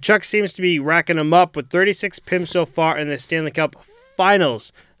 Tkachuk seems to be racking them up with 36 PIMs so far in the Stanley Cup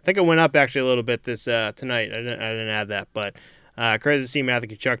Finals. I think it went up actually a little bit this tonight. I didn't add that, but crazy to see Matthew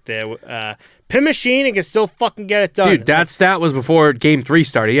Tkachuk there. PIM machine and can still fucking get it done. Dude, that stat was before Game 3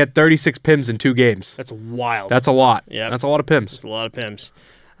 started. He had 36 PIMs in 2 games. That's wild. That's a lot. Yep. That's a lot of PIMs. That's a lot of PIMs.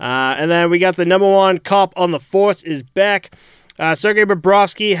 And then we got the number one cop on the force is back. Sergei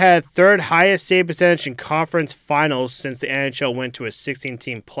Bobrovsky had third highest save percentage in conference finals since the NHL went to a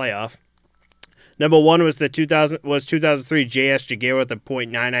 16-team playoff. Number one was 2003 J.S. Jaguar with a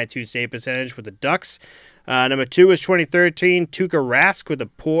 .992 save percentage with the Ducks. Number two was 2013 Tuukka Rask with a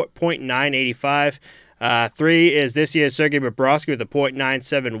 .985. 3 is this year's Sergei Bobrovsky with a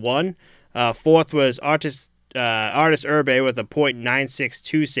 .971. Fourth was Artis Urbe with a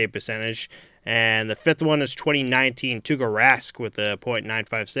 .962 save percentage. And the fifth one is 2019 Tuukka Rask with a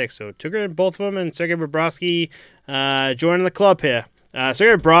 .956. So Tuukka in both of them and Sergei Bobrovsky joining the club here.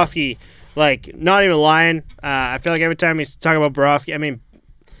 Sergei Bobrovsky, like, not even lying. I feel like every time we talk about Bobrovsky, I mean,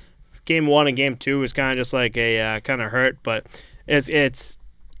 Game 1 and Game 2 was kind of just like a kind of hurt, but it's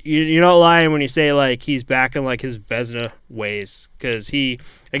you're not lying when you say like he's back in like his Vezina ways, because he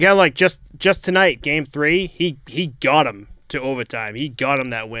again, like just tonight Game 3 he got him to overtime. He got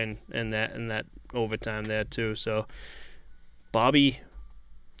him that win in that overtime there too. So Bobby,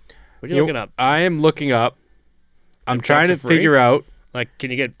 what are you looking up? I am looking up. I'm If trying to ducks are free? figure out Like,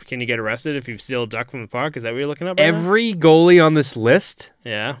 can you get arrested if you steal a duck from the park? Is that what you're looking up right now? Every goalie on this list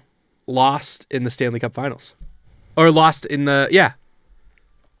Yeah. lost in the Stanley Cup Finals, or lost in the yeah.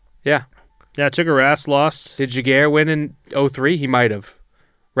 Yeah, Tuukka Rask lost. Did Jaguar win in 03? He might have.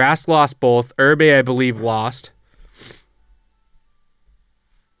 Rask lost both. Irbe, I believe, lost.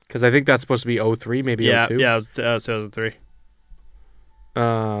 Because I think that's supposed to be 03, maybe 02. Yeah, it was 2003.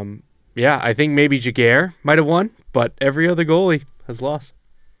 Yeah, I think maybe Jaguar might have won, but every other goalie has lost.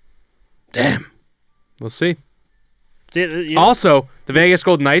 Damn. We'll see. See, Also, the Vegas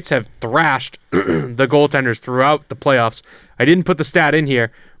Golden Knights have thrashed the goaltenders throughout the playoffs. I didn't put the stat in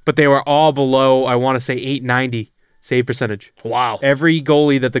here, but they were all below, I want to say, 890 save percentage. Wow. Every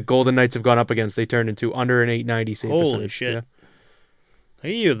goalie that the Golden Knights have gone up against, they turned into under an 890 save percentage. Holy shit. Yeah. Look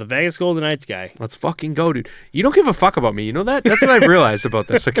at you, the Vegas Golden Knights guy. Let's fucking go, dude. You don't give a fuck about me. You know that? That's what I've realized about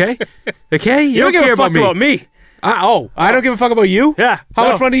this, okay? Okay? You don't give care a fuck about me. I don't give a fuck about you? Yeah. How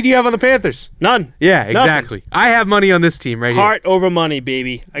no. much money do you have on the Panthers? None. Yeah, exactly. I have money on this team right Heart over money,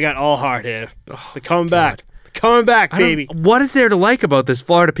 baby. I got all heart here. Oh, They're coming back. They're coming back, baby. What is there to like about this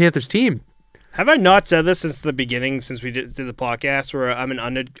Florida Panthers team? Have I not said this since the beginning, since we did the podcast, where I'm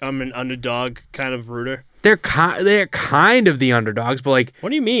an underdog kind of rooter? They're kind of the underdogs, but like, What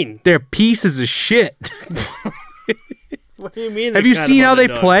do you mean? they're pieces of shit. What do you mean? Have you seen how they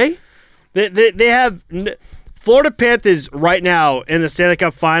play? They have Florida Panthers right now in the Stanley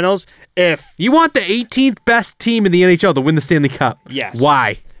Cup Finals. If You want the 18th best team in the NHL to win the Stanley Cup. Yes.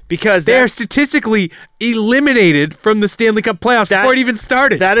 Why? Because They are statistically eliminated from the Stanley Cup playoffs before it even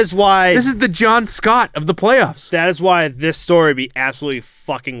started. that is why This is the John Scott of the playoffs. that is why this story be absolutely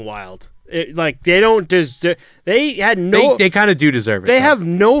fucking wild. They don't deserve. They had no. They kind of do deserve it. They though. have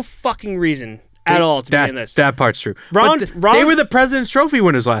no fucking reason at all to be in this. That part's true. Round- They were the President's Trophy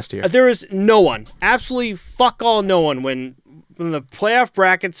winners last year. There is no one, absolutely fuck all, no one. When the playoff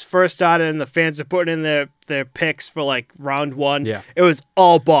brackets first started and the fans are putting in their picks for like round one, Yeah. it was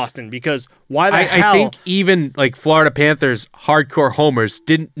all Boston because why the hell? I think even like Florida Panthers hardcore homers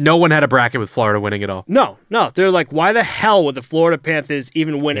no one had a bracket with Florida winning it all. No, they're like, why the hell would the Florida Panthers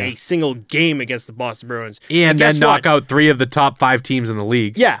even win a single game against the Boston Bruins And guess then knock what? out 3 of the top 5 teams in the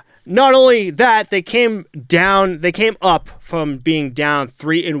league. Yeah. Not only that, they came up from being down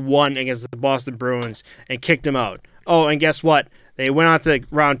 3-1 against the Boston Bruins and kicked them out. Oh, and guess what? They went on to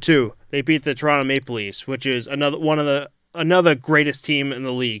round 2. They beat the Toronto Maple Leafs, which is another greatest team in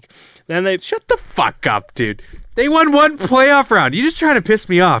the league. Then they Shut the fuck up, dude. They won 1 playoff round. You're just trying to piss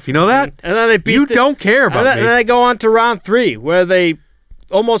me off. You know that? and then they beat You don't care about and me. then they go on to round 3, where they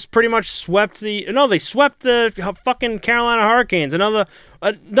almost pretty much swept the fucking Carolina Hurricanes. Another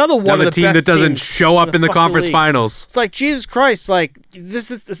one Another of the team best that doesn't teams show up in the fucking conference league. finals. It's like, Jesus Christ, like,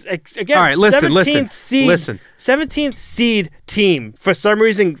 this again, All right, listen. 17th seed team, for some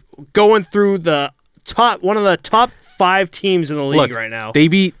reason, going through one of the top 5 teams in the league Look, right now. They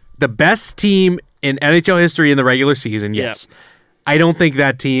beat the best team in NHL history in the regular season, yes. I don't think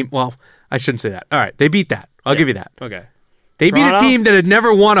that team, well, I shouldn't say that. All right, they beat that. I'll give you that. Okay. They beat Toronto? a team that had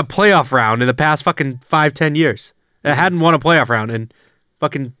never won a playoff round in the past fucking 5-10 years. That hadn't won a playoff round in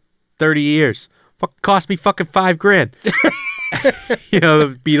fucking 30 years. Cost me fucking $5,000. You know,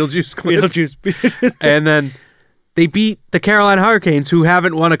 the Beetlejuice clip. Beetlejuice. And then they beat the Carolina Hurricanes, who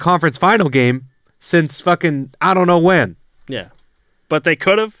haven't won a conference final game since fucking I don't know when. Yeah. But they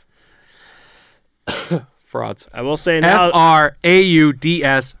could have. Frauds. I will say now.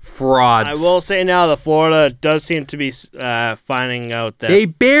 Frauds. Frauds. I will say now that Florida does seem to be finding out that They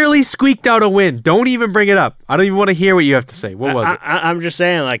barely squeaked out a win. Don't even bring it up. I don't even want to hear what you have to say. What was it? I'm just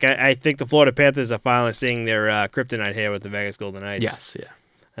saying, like, I think the Florida Panthers are finally seeing their kryptonite here with the Vegas Golden Knights. Yes, yeah.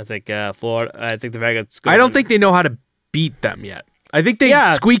 I think I think the Vegas. I don't think they know how to beat them yet. I think they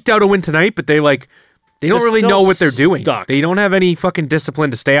Yeah. squeaked out a win tonight, but they don't They're really still know what they're doing. stuck. They don't have any fucking discipline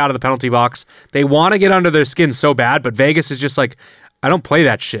to stay out of the penalty box. They want to get under their skin so bad, but Vegas is just like, I don't play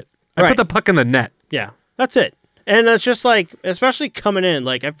that shit. I Right. put the puck in the net. Yeah, that's it. And it's just like, especially coming in,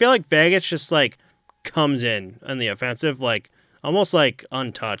 like, I feel like Vegas just like comes in the offensive, like almost like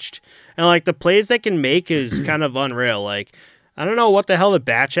untouched, and like the plays they can make is kind of unreal. Like, I don't know what the hell the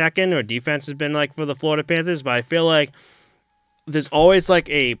back checking or defense has been like for the Florida Panthers, but I feel like there's always like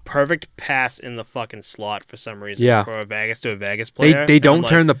a perfect pass in the fucking slot for some reason. Yeah. For a Vegas to a Vegas player. They And don't I'm like,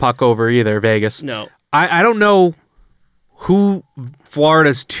 turn the puck over either, Vegas. No. I don't know who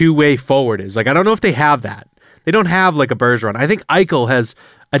Florida's two-way forward is. Like, I don't know if they have that. They don't have like a Bergeron. I think Eichel has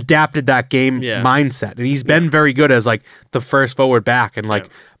adapted that game mindset, and he's been very good as like the first forward back and like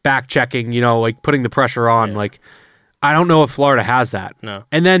back checking, like putting the pressure on. Like, I don't know if Florida has that. No.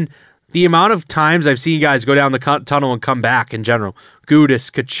 And then the amount of times I've seen guys go down the tunnel and come back in general.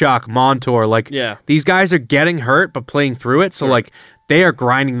 Gudis, Kachuk, Montour, these guys are getting hurt but playing through it. So like they are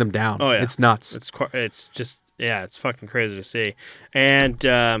grinding them down. Oh yeah, it's nuts. It's just it's fucking crazy to see. And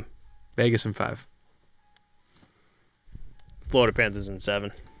Vegas in 5. Florida Panthers in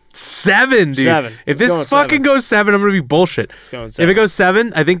 7. 7, dude. 7. If this fucking goes 7, I'm gonna be bullshit. It's going 7. If it goes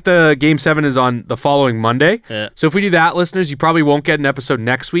 7, I think the game 7 is on the following Monday. Yeah. So if we do that, listeners, you probably won't get an episode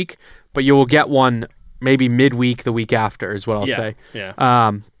next week, but you will get one maybe midweek the week after is what I'll say.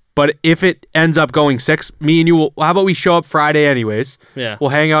 Yeah. But if it ends up going 6, me and you will. How about we show up Friday anyways? Yeah. We'll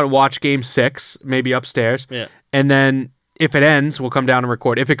hang out and watch game 6, maybe upstairs. Yeah. And then if it ends, we'll come down and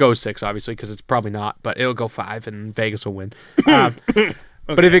record. If it goes 6, obviously, because it's probably not, but it'll go 5 and Vegas will win.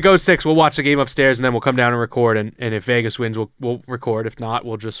 But if it goes 6, we'll watch the game upstairs and then we'll come down and record. And if Vegas wins, we'll record. If not,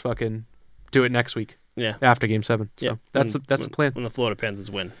 we'll just fucking do it next week. Yeah. After game 7. So that's the plan. When the Florida Panthers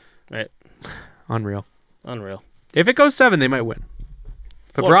win, right? Unreal. If it goes 7, they might win.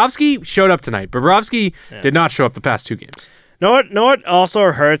 Bobrovsky showed up tonight. Bobrovsky did not show up the past 2 games. Know what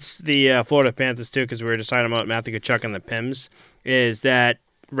also hurts the Florida Panthers too, because we were just talking about Matthew Tkachuk and the Pims, is that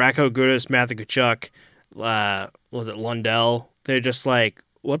Racco Gudis, Matthew Tkachuk, was it Lundell? They're just like,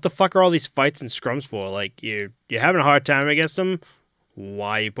 what the fuck are all these fights and scrums for? Like you're having a hard time against them.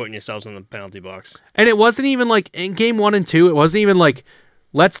 Why are you putting yourselves in the penalty box? And it wasn't even like in game 1 and 2. It wasn't even like,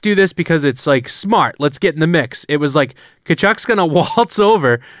 let's do this because it's like smart. Let's get in the mix. It was like Kachuk's gonna waltz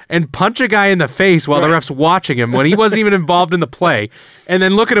over and punch a guy in the face while the ref's watching him when he wasn't even involved in the play, and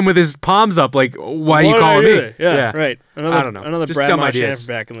then look at him with his palms up like, "Why are you calling me?" Yeah, right. I don't know. Another Just Brad dumb Marchand ideas.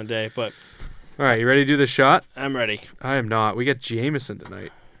 from back in the day, but all right, you ready to do the shot? I'm ready. I am not. We got Jameson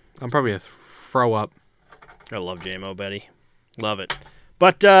tonight. I'm probably gonna throw up. I love JMO, Betty. Love it.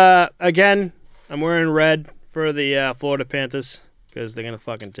 But again, I'm wearing red for the Florida Panthers because they're gonna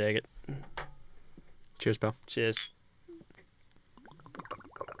fucking take it. Cheers, pal. Cheers.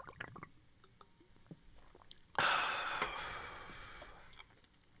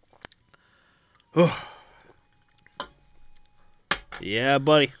 Yeah,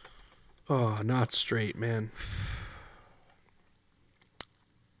 buddy. Oh, not straight, man.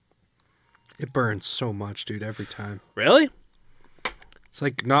 It burns so much, dude, every time. Really? It's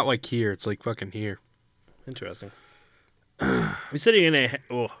like not like here. It's like fucking here. Interesting. You said you're gonna.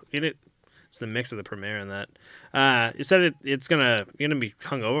 It's the mix of the premiere and that. You said you're gonna be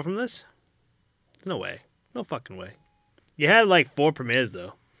hungover from this. No way. No fucking way. You had like 4 premieres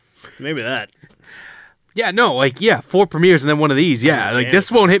though. Maybe that. Yeah, no, 4 premieres and then one of these. Yeah, like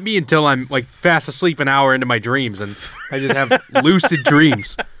this won't hit me until I'm like fast asleep an hour into my dreams and I just have lucid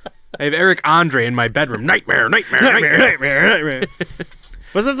dreams. I have Eric Andre in my bedroom. Nightmare.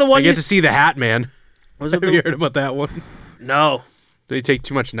 Was it the one I get to see the Hat Man. Was it Have you heard about that one? No. They take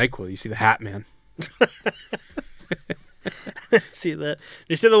too much NyQuil. You see the Hat Man. See that?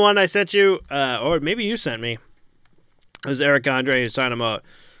 You see the one I sent you, or maybe you sent me? It was Eric Andre who signed him out.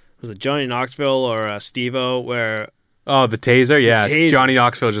 Was it Johnny Knoxville or Steve-O where... Oh, the taser? Yeah, taser. It's Johnny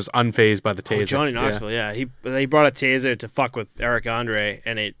Knoxville is just unfazed by the taser. Oh, Johnny Knoxville, yeah. They brought a taser to fuck with Eric Andre,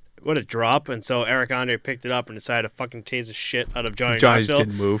 and it drop, and so Eric Andre picked it up and decided to fucking tase shit out of Johnny Knoxville.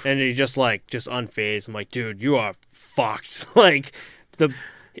 Didn't move. And he just unfazed. I'm like, dude, you are fucked. Like,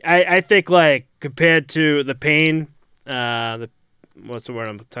 I think, like, compared to the pain, what's the word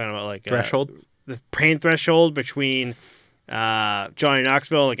I'm talking about? Like, threshold? The pain threshold between... Johnny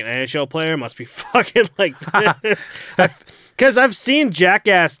Knoxville, like an NHL player, must be fucking like this. Because I've seen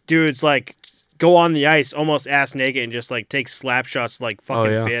jackass dudes like go on the ice almost ass naked and just like take slap shots like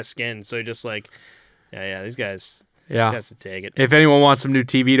fucking bare skin. So just like, these guys to take it. If anyone wants some new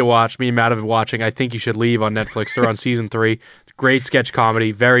TV to watch, me and Matt have been watching. I Think You Should Leave on Netflix. They're on season 3. Great sketch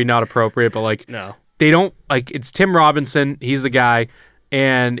comedy, very not appropriate, but like no, they don't like. It's Tim Robinson. He's the guy.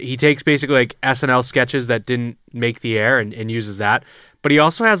 And he takes basically like SNL sketches that didn't make the air and uses that. But he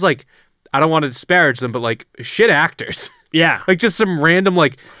also has like, I don't want to disparage them, but like shit actors. Yeah. Like just some random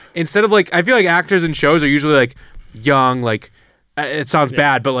like, instead of like, I feel like actors in shows are usually like young, like it sounds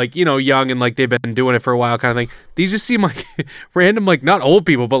bad, but like, young and like they've been doing it for a while kind of thing. These just seem like random, like not old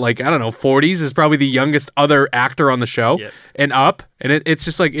people, but like, I don't know, 40s is probably the youngest other actor on the show and up. And it's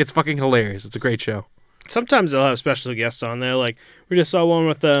just like, it's fucking hilarious. It's a great show. Sometimes they'll have special guests on there. Like we just saw one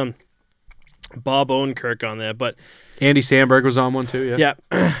with Bob Odenkirk on there, but Andy Samberg was on one too. Yeah.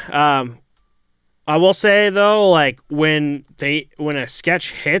 I will say though, like when a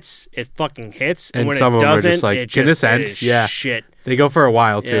sketch hits, it fucking hits, and when some it of them doesn't, are just like, can this end? Yeah, shit. They go for a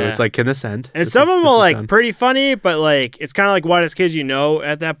while too. It's like, can this end? And some of them are like pretty funny, but like it's kind of like Whitest Kids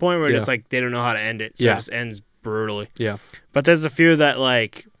at that point where just like they don't know how to end it, so it just ends brutally. Yeah. But there's a few that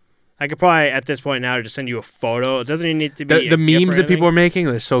like. I could probably at this point now just send you a photo. It doesn't even need to be The memes that people are making,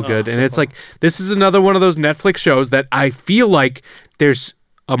 they're so good. And it's like, this is another one of those Netflix shows that I feel like there's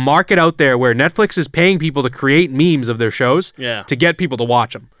a market out there where Netflix is paying people to create memes of their shows to get people to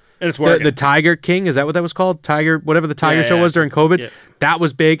watch them. And it's working. The Tiger King, is that what that was called? Tiger, whatever the Tiger show was during COVID. Yeah. That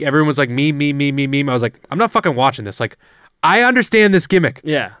was big. Everyone was like, meme. I was like, I'm not fucking watching this. Like, I understand this gimmick.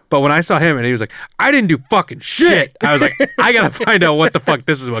 Yeah. But when I saw him and he was like, I didn't do fucking shit. I was like, I got to find out what the fuck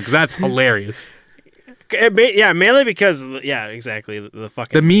this is about because that's hilarious. Yeah, mainly because, exactly.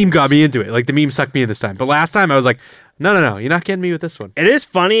 The meme got me into it. Like, the meme sucked me in this time. But last time I was like, no, you're not getting me with this one. It is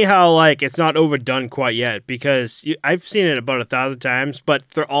funny how, like, it's not overdone quite yet because I've seen it about 1,000 times, but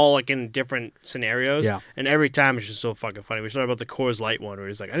they're all, like, in different scenarios. Yeah. And every time it's just so fucking funny. We started about the Coors Light one where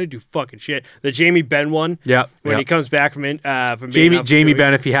he's like, I didn't do fucking shit. The Jamie Benn one. Yeah. When he comes back from Jamie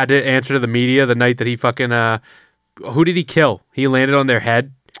Benn, if he had to answer to the media the night that he fucking, who did he kill? He landed on their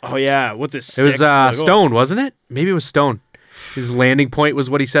head. Oh, yeah, with this stick. It was Stone, wasn't it? Maybe it was Stone. His landing point was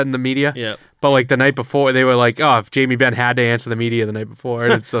what he said in the media. Yeah. But, like, the night before, they were like, oh, if Jamie Benn had to answer the media the night before,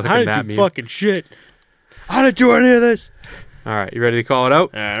 and it's like I didn't do fucking shit. I didn't do any of this. All right, you ready to call it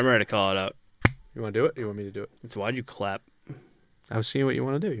out? All right, I'm ready to call it out. You want to do it? Or you want me to do it? So why'd you clap? I was seeing what you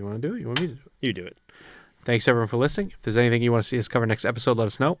want to do. You want to do it? You want me to do it? You do it. Thanks, everyone, for listening. If there's anything you want to see us cover next episode, let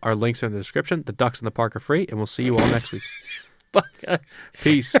us know. Our links are in the description. The Ducks in the Park are free, and we'll see you all next week. Bye, guys.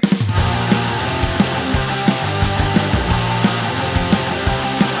 Peace.